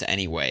developed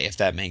anyway. If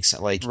that makes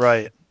sense. Like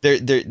Right.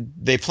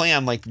 they play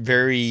on like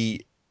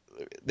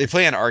they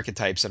play on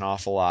archetypes an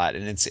awful lot,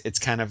 and it's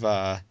kind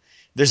of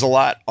there's a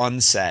lot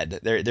unsaid.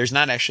 There's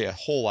not actually a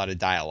whole lot of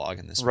dialogue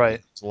in this movie.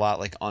 Right. There's a lot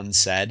like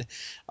unsaid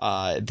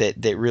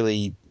that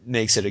really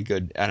makes it a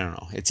good. I don't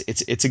know.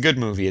 It's a good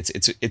movie.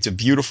 It's a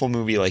beautiful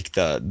movie. Like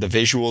the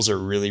visuals are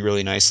really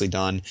really nicely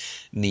done.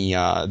 And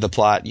the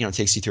plot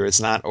takes you through.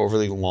 It's not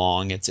overly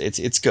long.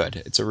 It's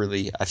good.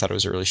 I thought it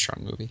was a really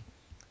strong movie.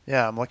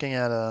 Yeah, I'm looking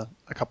at a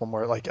couple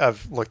more. Like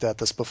I've looked at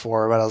this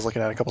before, but I was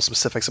looking at a couple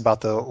specifics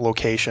about the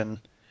location,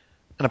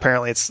 and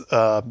apparently it's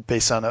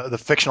based on the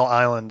fictional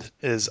island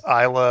is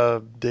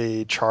Isla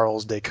de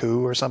Charles de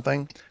Coup or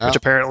something, which Oh,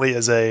 apparently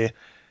is a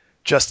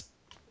just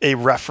a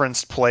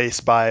referenced place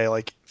by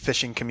like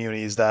fishing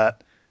communities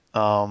that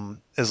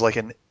is like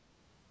an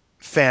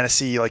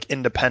fantasy like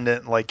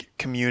independent like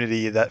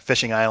community that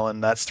fishing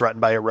island that's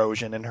threatened by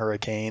erosion and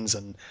hurricanes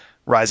and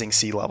rising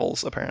sea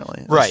levels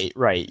apparently. right,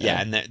 right, Yeah.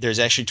 yeah. And there's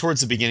actually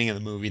towards the beginning of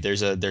the movie,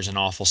 there's an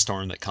awful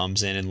storm that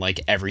comes in, and like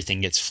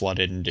everything gets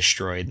flooded and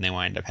destroyed, and they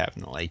wind up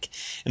having to like,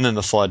 and then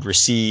the flood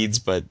recedes,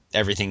 but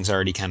everything's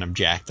already kind of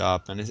jacked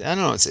up, and I don't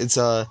know, it's.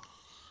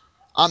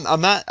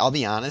 I'm not. I'll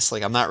be honest.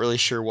 Like, I'm not really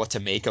sure what to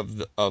make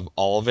of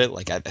all of it.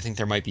 Like, I think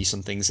there might be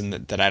some things in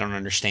that I don't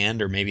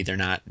understand, or maybe they're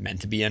not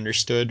meant to be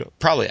understood.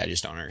 Probably, I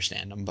just don't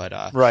understand them. But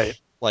Right.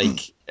 like,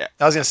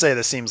 I was gonna say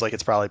this seems like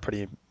it's probably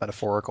pretty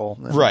metaphorical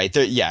and right.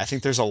 Yeah, I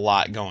think there's a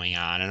lot going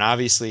on, and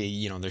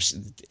obviously, there's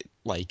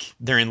like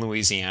they're in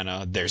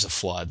Louisiana, there's a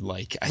flood.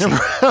 Like I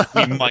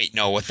think we might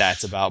know what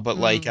that's about, but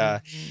like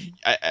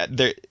Mm,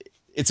 there,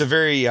 it's a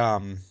very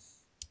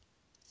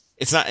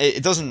it's not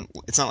it doesn't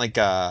it's not like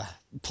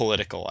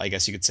political, I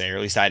guess you could say, or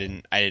at least I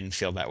didn't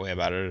feel that way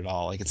about it at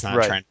all. Like it's not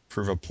right. trying to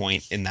prove a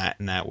point in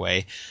that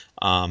way.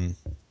 Um,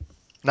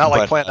 Not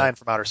like but Plant 9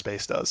 from Outer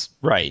Space does.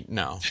 right,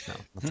 no,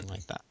 nothing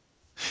like that.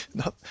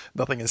 No,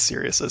 nothing as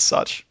serious as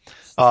such.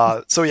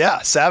 So yeah,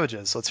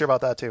 Savages. Let's hear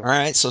about that too. All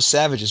right, so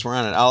Savages, we're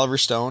on it. Oliver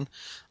Stone,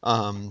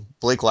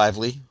 Blake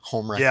Lively,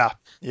 home wrecker, Yeah,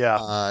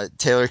 yeah.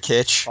 Taylor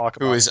Kitsch, Talk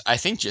who about is it. I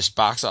think just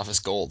box office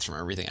gold from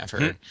everything I've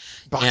heard,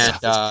 Box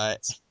and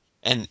office.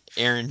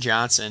 Aaron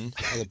Johnson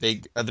are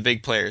the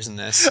big players in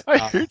this.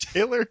 I hear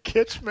Taylor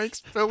Kitsch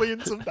makes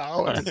billions of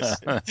dollars.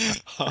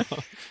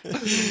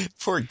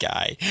 Poor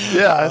guy.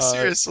 Yeah, Uh,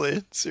 seriously, yeah,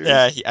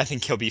 seriously. I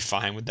think he'll be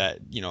fine with that,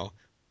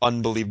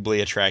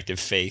 unbelievably attractive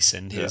face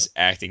and Yeah, his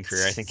acting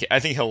career. I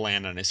think he'll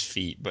land on his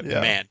feet. But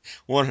yeah, man,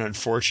 what an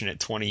unfortunate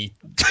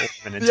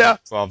 2011 and yeah.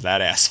 2012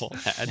 that asshole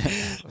had.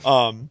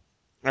 Um,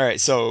 all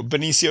right, so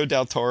Benicio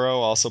del Toro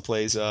also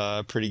plays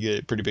a pretty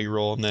big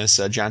role in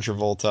this. John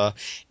Travolta,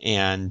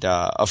 and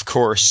of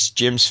course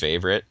Jim's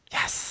favorite,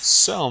 Yes.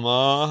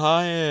 Selma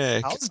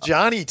Hayek. How's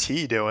Johnny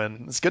T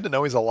doing? It's good to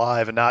know he's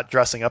alive and not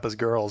dressing up as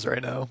girls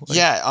right now. Like,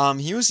 Yeah,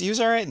 he was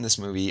all right in this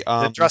movie.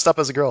 didn't dress up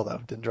as a girl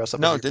though. Didn't dress up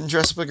as No, a girl. didn't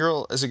dress up a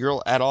girl as a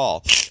girl at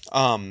all.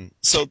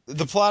 So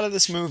the plot of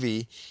this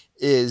movie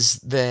is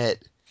that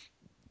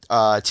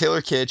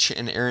Taylor Kitsch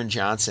and Aaron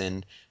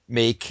Johnson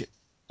make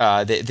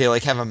they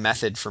like have a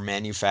method for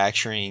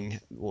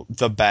manufacturing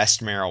the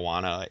best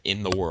marijuana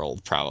in the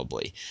world,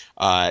 probably.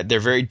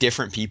 They're very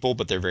different people,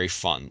 but they're very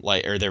fun,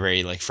 or they're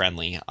very like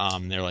friendly.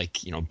 They're like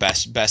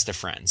best of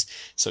friends.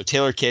 So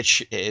Taylor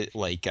Kitsch,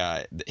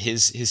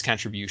 his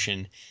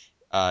contribution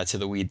to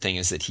the weed thing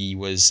is that he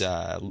was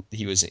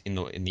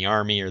in the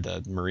army or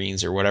the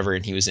Marines or whatever,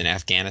 and he was in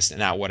Afghanistan.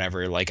 Not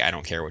whatever, like I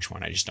don't care which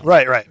one. I just don't.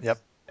 Right, right. Yep.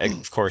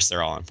 Of course,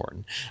 they're all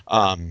important.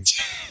 Yeah.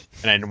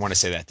 And I didn't want to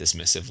say that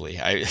dismissively.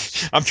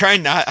 I'm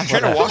trying to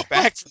Whatever. walk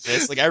back from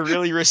this. Like I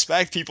really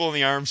respect people in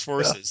the armed Yeah.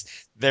 forces.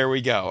 There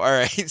we go. All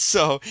right.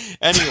 So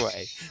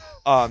anyway,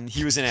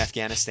 he was in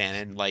Afghanistan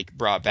and like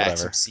brought back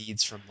some Whatever.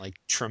 seeds from like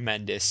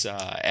tremendous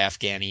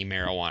Afghani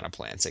marijuana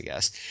plants, I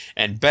guess.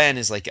 And Ben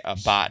is like a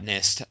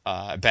botanist.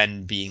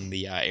 Ben being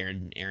the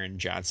Aaron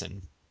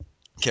Johnson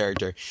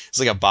character. He's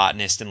like a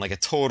botanist and like a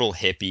total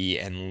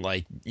hippie and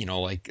like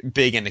like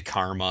big into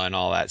karma and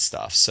all that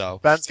stuff. So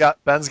Ben's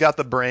got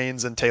the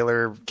brains and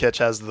Taylor Kitsch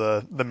has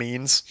the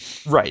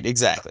means. right,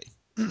 exactly.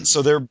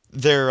 So they're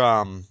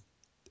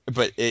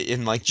but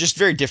in like just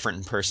very different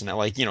in person.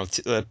 Like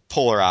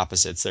polar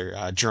opposites.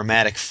 They're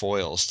dramatic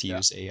foils, to Yeah.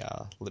 use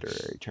a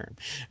literary term.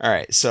 All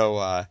right,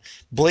 so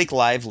Blake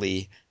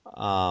Lively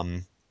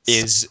um, Stone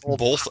is Cold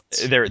both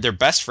Fox. they're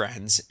best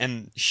friends,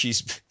 and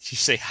she's you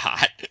say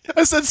hot.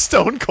 I said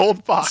Stone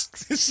Cold Fox.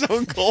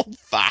 Stone Cold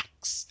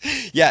Fox.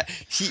 Yeah,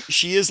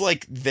 she is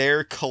like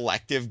their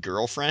collective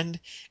girlfriend.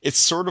 It's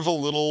sort of a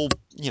little,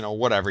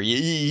 whatever.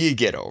 You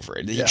get over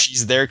it. Yeah.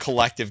 She's their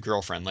collective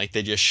girlfriend. Like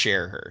they just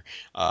share her.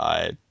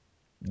 Uh,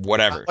 Not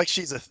whatever. like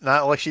she's a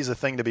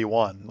thing to be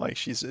won. Like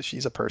she's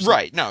a person.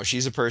 Right. No,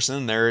 she's a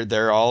person.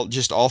 They're all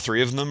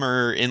three of them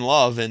are in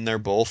love, and they're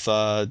both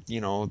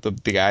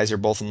the guys are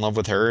both in love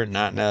with her, and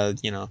not I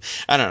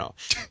don't know.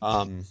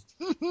 Um,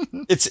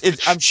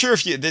 I'm sure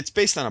if you it's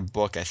based on a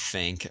book, I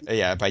think.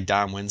 Yeah, by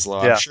Don Winslow.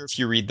 I'm Yeah. sure if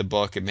you read the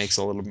book it makes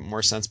a little bit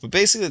more sense. But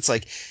basically it's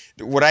like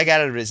what I got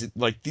out of it is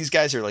like these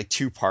guys are like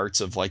two parts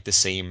of like the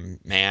same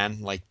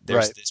man. Like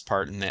there's Right. this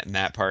part and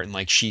that part, and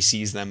like she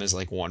sees them as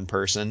like one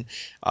person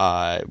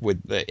with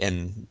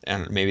and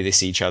maybe they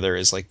see each other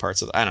as like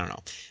parts of I don't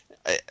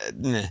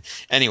know.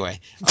 Anyway,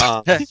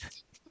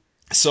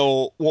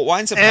 so what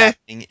winds up Eh.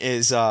 happening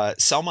is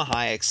Selma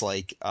Hayek's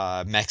like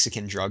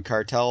Mexican drug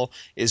cartel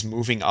is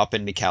moving up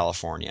into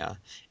California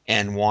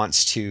and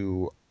wants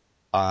to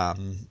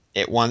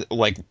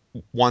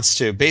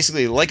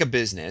basically like a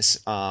business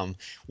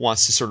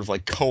wants to sort of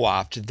like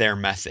co-opt their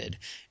method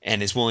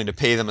and is willing to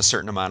pay them a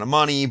certain amount of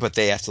money, but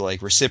they have to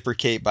like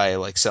reciprocate by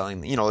like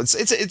selling.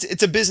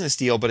 It's a business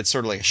deal, but it's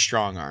sort of like a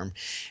strong arm,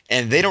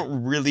 and they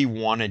don't really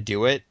want to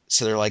do it.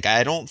 So they're like,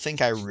 I don't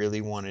think I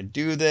really want to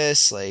do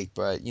this, like,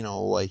 but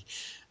like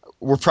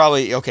we're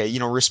probably okay.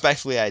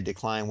 Respectfully, I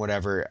decline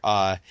whatever.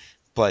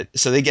 But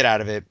so they get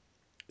out of it.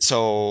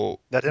 So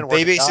That didn't they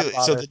work in basically, so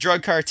Godfather. the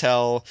drug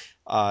cartel,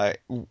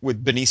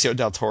 with Benicio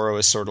del Toro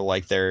is sort of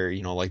like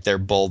their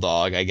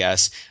bulldog, I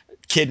guess,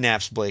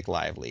 kidnaps Blake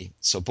Lively.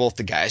 So both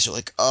the guys are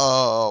like,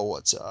 oh,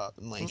 what's up?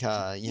 And like,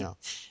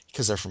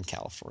 because they're from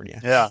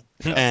California. Yeah.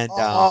 Yeah. And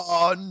Oh,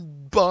 oh,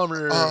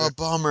 bummer.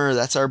 bummer,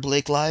 that's our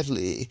Blake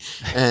Lively.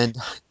 And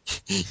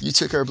you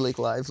took our Blake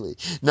Lively.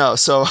 No,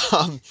 so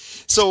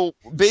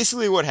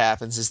basically what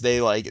happens is they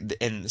like,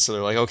 and so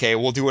they're like, okay,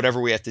 we'll do whatever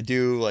we have to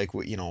do. Like,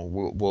 we're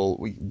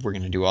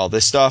gonna do all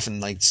this stuff,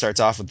 and like starts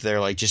off with they're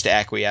like just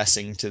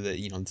acquiescing to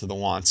the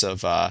wants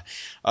of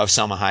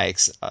Selma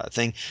Hayek's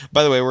thing.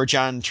 By the way, where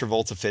John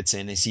Travolta fits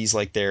in is he's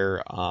like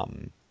their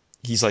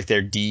he's like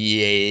their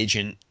DEA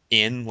agent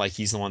in, like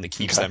he's the one that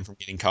keeps Okay. them from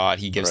getting caught.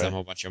 He gives them Right.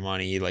 a bunch of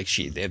money, like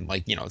and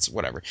like it's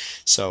whatever.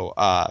 So,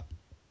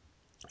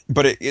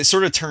 but it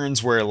sort of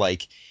turns where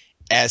like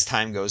as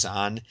time goes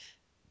on,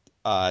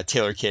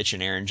 Taylor Kitsch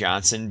and Aaron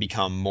Johnson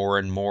become more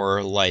and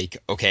more like,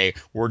 okay,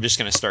 we're just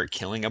going to start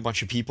killing a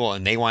bunch of people,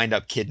 and they wind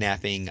up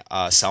kidnapping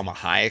Selma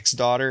Hayek's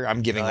daughter.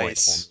 I'm giving away the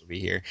whole Nice. movie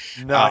here,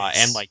 and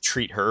Nice. like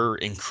treat her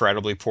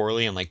incredibly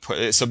poorly, and like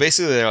so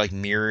basically they're like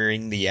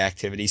mirroring the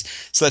activities.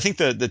 So I think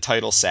the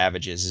title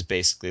Savages is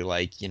basically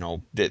like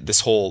this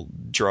whole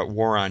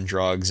war on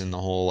drugs and the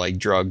whole like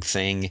drug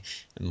thing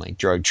and like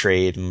drug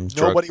trade and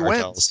drug Nobody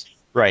cartels. wins.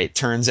 Right,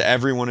 turns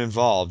everyone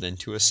involved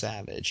into a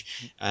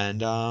savage.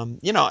 And I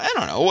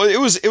don't know. It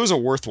was a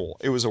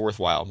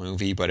worthwhile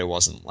movie, but it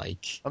wasn't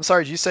like I'm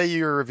sorry, did you say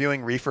you were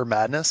reviewing Reefer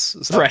Madness?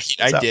 right. Is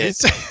I that what you did,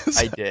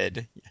 say? I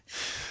did.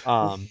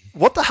 Um,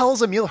 What the hell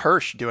is Emil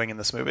Hirsch doing in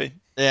this movie?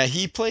 yeah,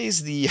 he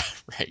plays the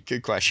right.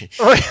 Good question.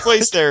 Right.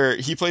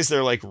 He plays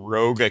their like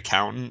rogue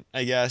accountant.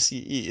 I guess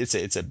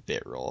it's a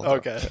bit role. Don't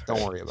Okay.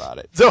 don't worry about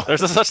it. So,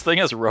 There's a such thing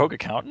as rogue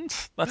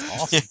accountants. That's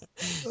awesome.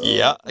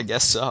 Yeah, I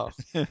guess so.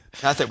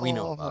 Not that we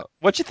know oh my, about.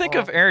 What'd you think oh,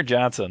 of Aaron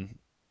Johnson?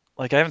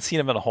 Like I haven't seen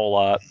him in a whole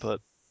lot,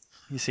 but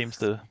he seems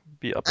to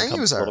be up and He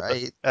coming was a all little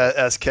bit. right.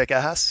 as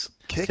Kick-Ass.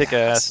 Kick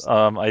ass. Kick-Ass.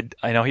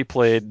 I know he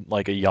played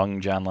like a young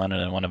John Lennon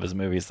in one of his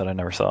movies that I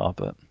never saw,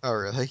 but Oh,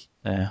 really?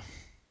 yeah.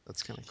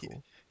 That's kind of He,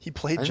 cool. he I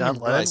played didn't John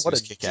even Lennon. realize he What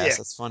was a kick-ass. dick.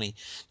 That's funny.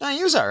 No,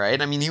 he was all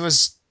right. I mean, he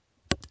was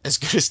as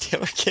good as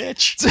Taylor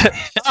Kitsch.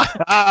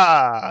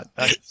 Ah,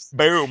 nice.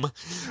 Boom.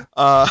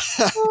 Oh,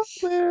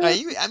 No, man.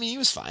 I mean, he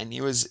was fine.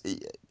 He was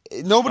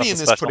nobody Nothing in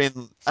this put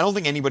special. in. I don't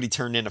think anybody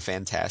turned in a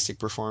fantastic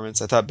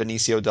performance. I thought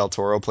Benicio del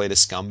Toro played a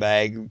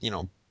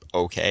scumbag.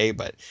 Okay,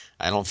 but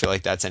I don't feel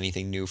like that's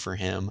anything new for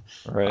him.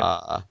 Right.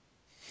 Uh,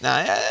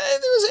 nah,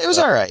 it was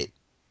But all right.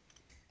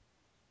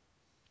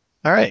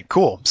 All right,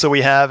 cool. So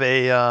we have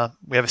a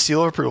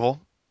seal of approval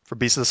for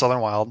Beast of the Southern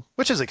Wild,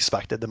 which is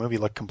expected. The movie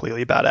looked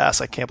completely badass.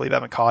 I can't believe I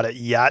haven't caught it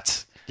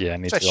yet, yeah,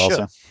 me which I too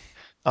also.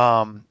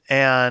 should.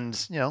 And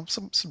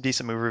some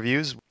decent movie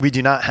reviews. We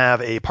do not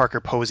have a Parker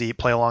Posey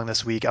play along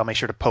this week. I'll make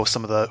sure to post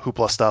some of the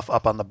Hoopla stuff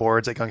up on the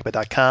boards at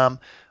gunkabit.com.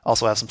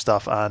 Also have some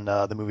stuff on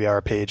the Movie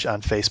Hour page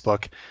on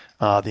Facebook.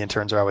 The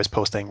interns are always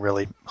posting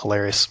really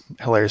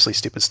hilariously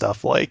stupid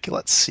stuff. Like,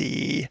 let's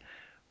see,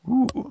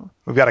 ooh,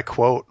 we've got a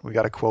quote. We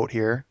got a quote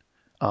here.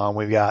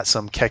 We've got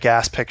some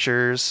kick-ass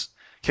pictures.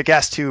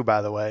 Kick-Ass 2,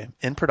 by the way,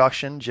 in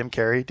production. Jim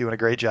Carrey doing a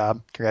great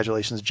job.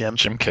 Congratulations, Jim.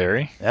 Jim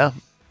Carrey. Yeah,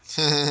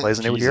 plays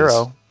a new Jesus.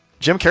 hero.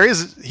 Jim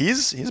Carrey's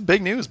he's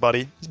big news,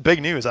 buddy. He's big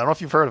news. I don't know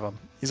if you've heard of him.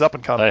 He's up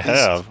and coming. I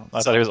have. I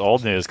He's thought he up. was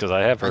old news because I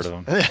have heard of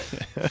him. We'll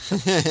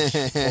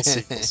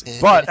see. We'll see.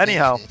 But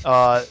anyhow,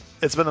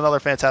 it's been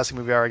another fantastic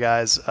movie hour,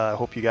 guys.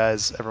 Hope you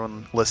guys,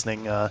 everyone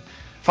listening,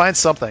 find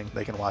something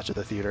they can watch at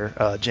the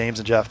theater. James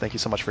and Jeff, thank you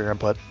so much for your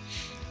input.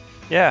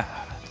 Yeah.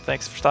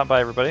 Thanks for stopping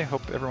by, everybody.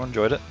 Hope everyone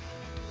enjoyed it.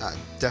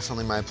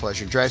 Definitely my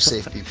pleasure. Drive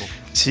safe, people.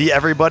 See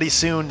everybody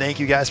soon. Thank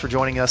you guys for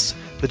joining us.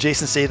 The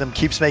Jason Statham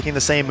keeps making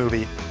the same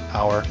movie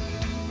hour.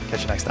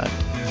 Catch you next time.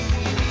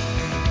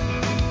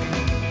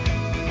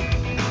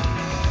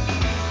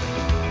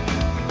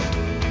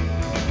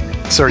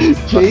 Sorry.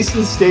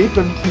 Jason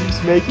Statham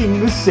keeps making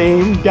the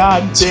same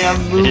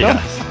goddamn movie.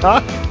 Yeah.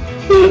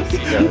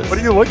 What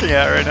are you looking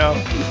at right now?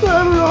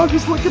 I don't know, I'm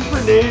just looking for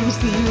names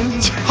to use.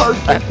 It's hard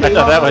to I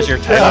thought that was your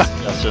title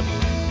suggestion.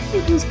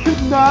 I just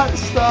could not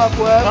stop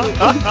laughing.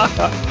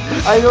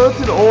 I know it's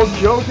an old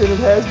joke and it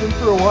has been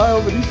for a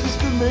while, but he's just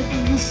been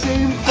making the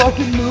same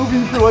fucking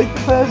movie for like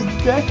the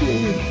past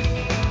decade.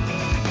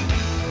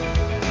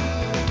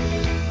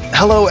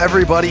 Hello,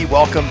 everybody.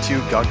 Welcome to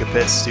Gunga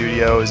Pit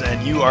Studios,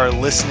 and you are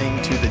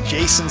listening to the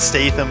Jason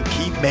Statham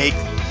Keep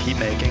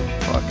Making.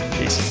 Fuck,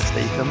 Jason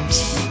Statham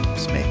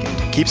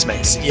keeps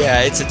making.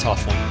 Yeah, it's a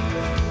tough one.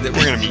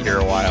 We're gonna be here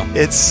a while.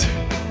 It's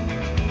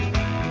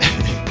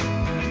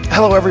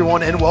hello,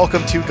 everyone, and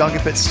welcome to Gunga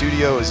Pit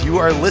Studios. You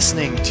are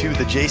listening to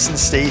the Jason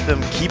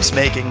Statham keeps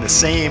making the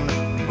same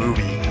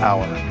movie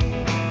hour.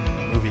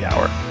 Movie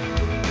hour.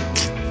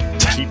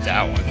 Keep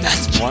that one.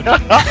 That's one.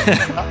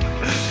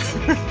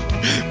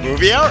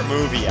 Movie hour.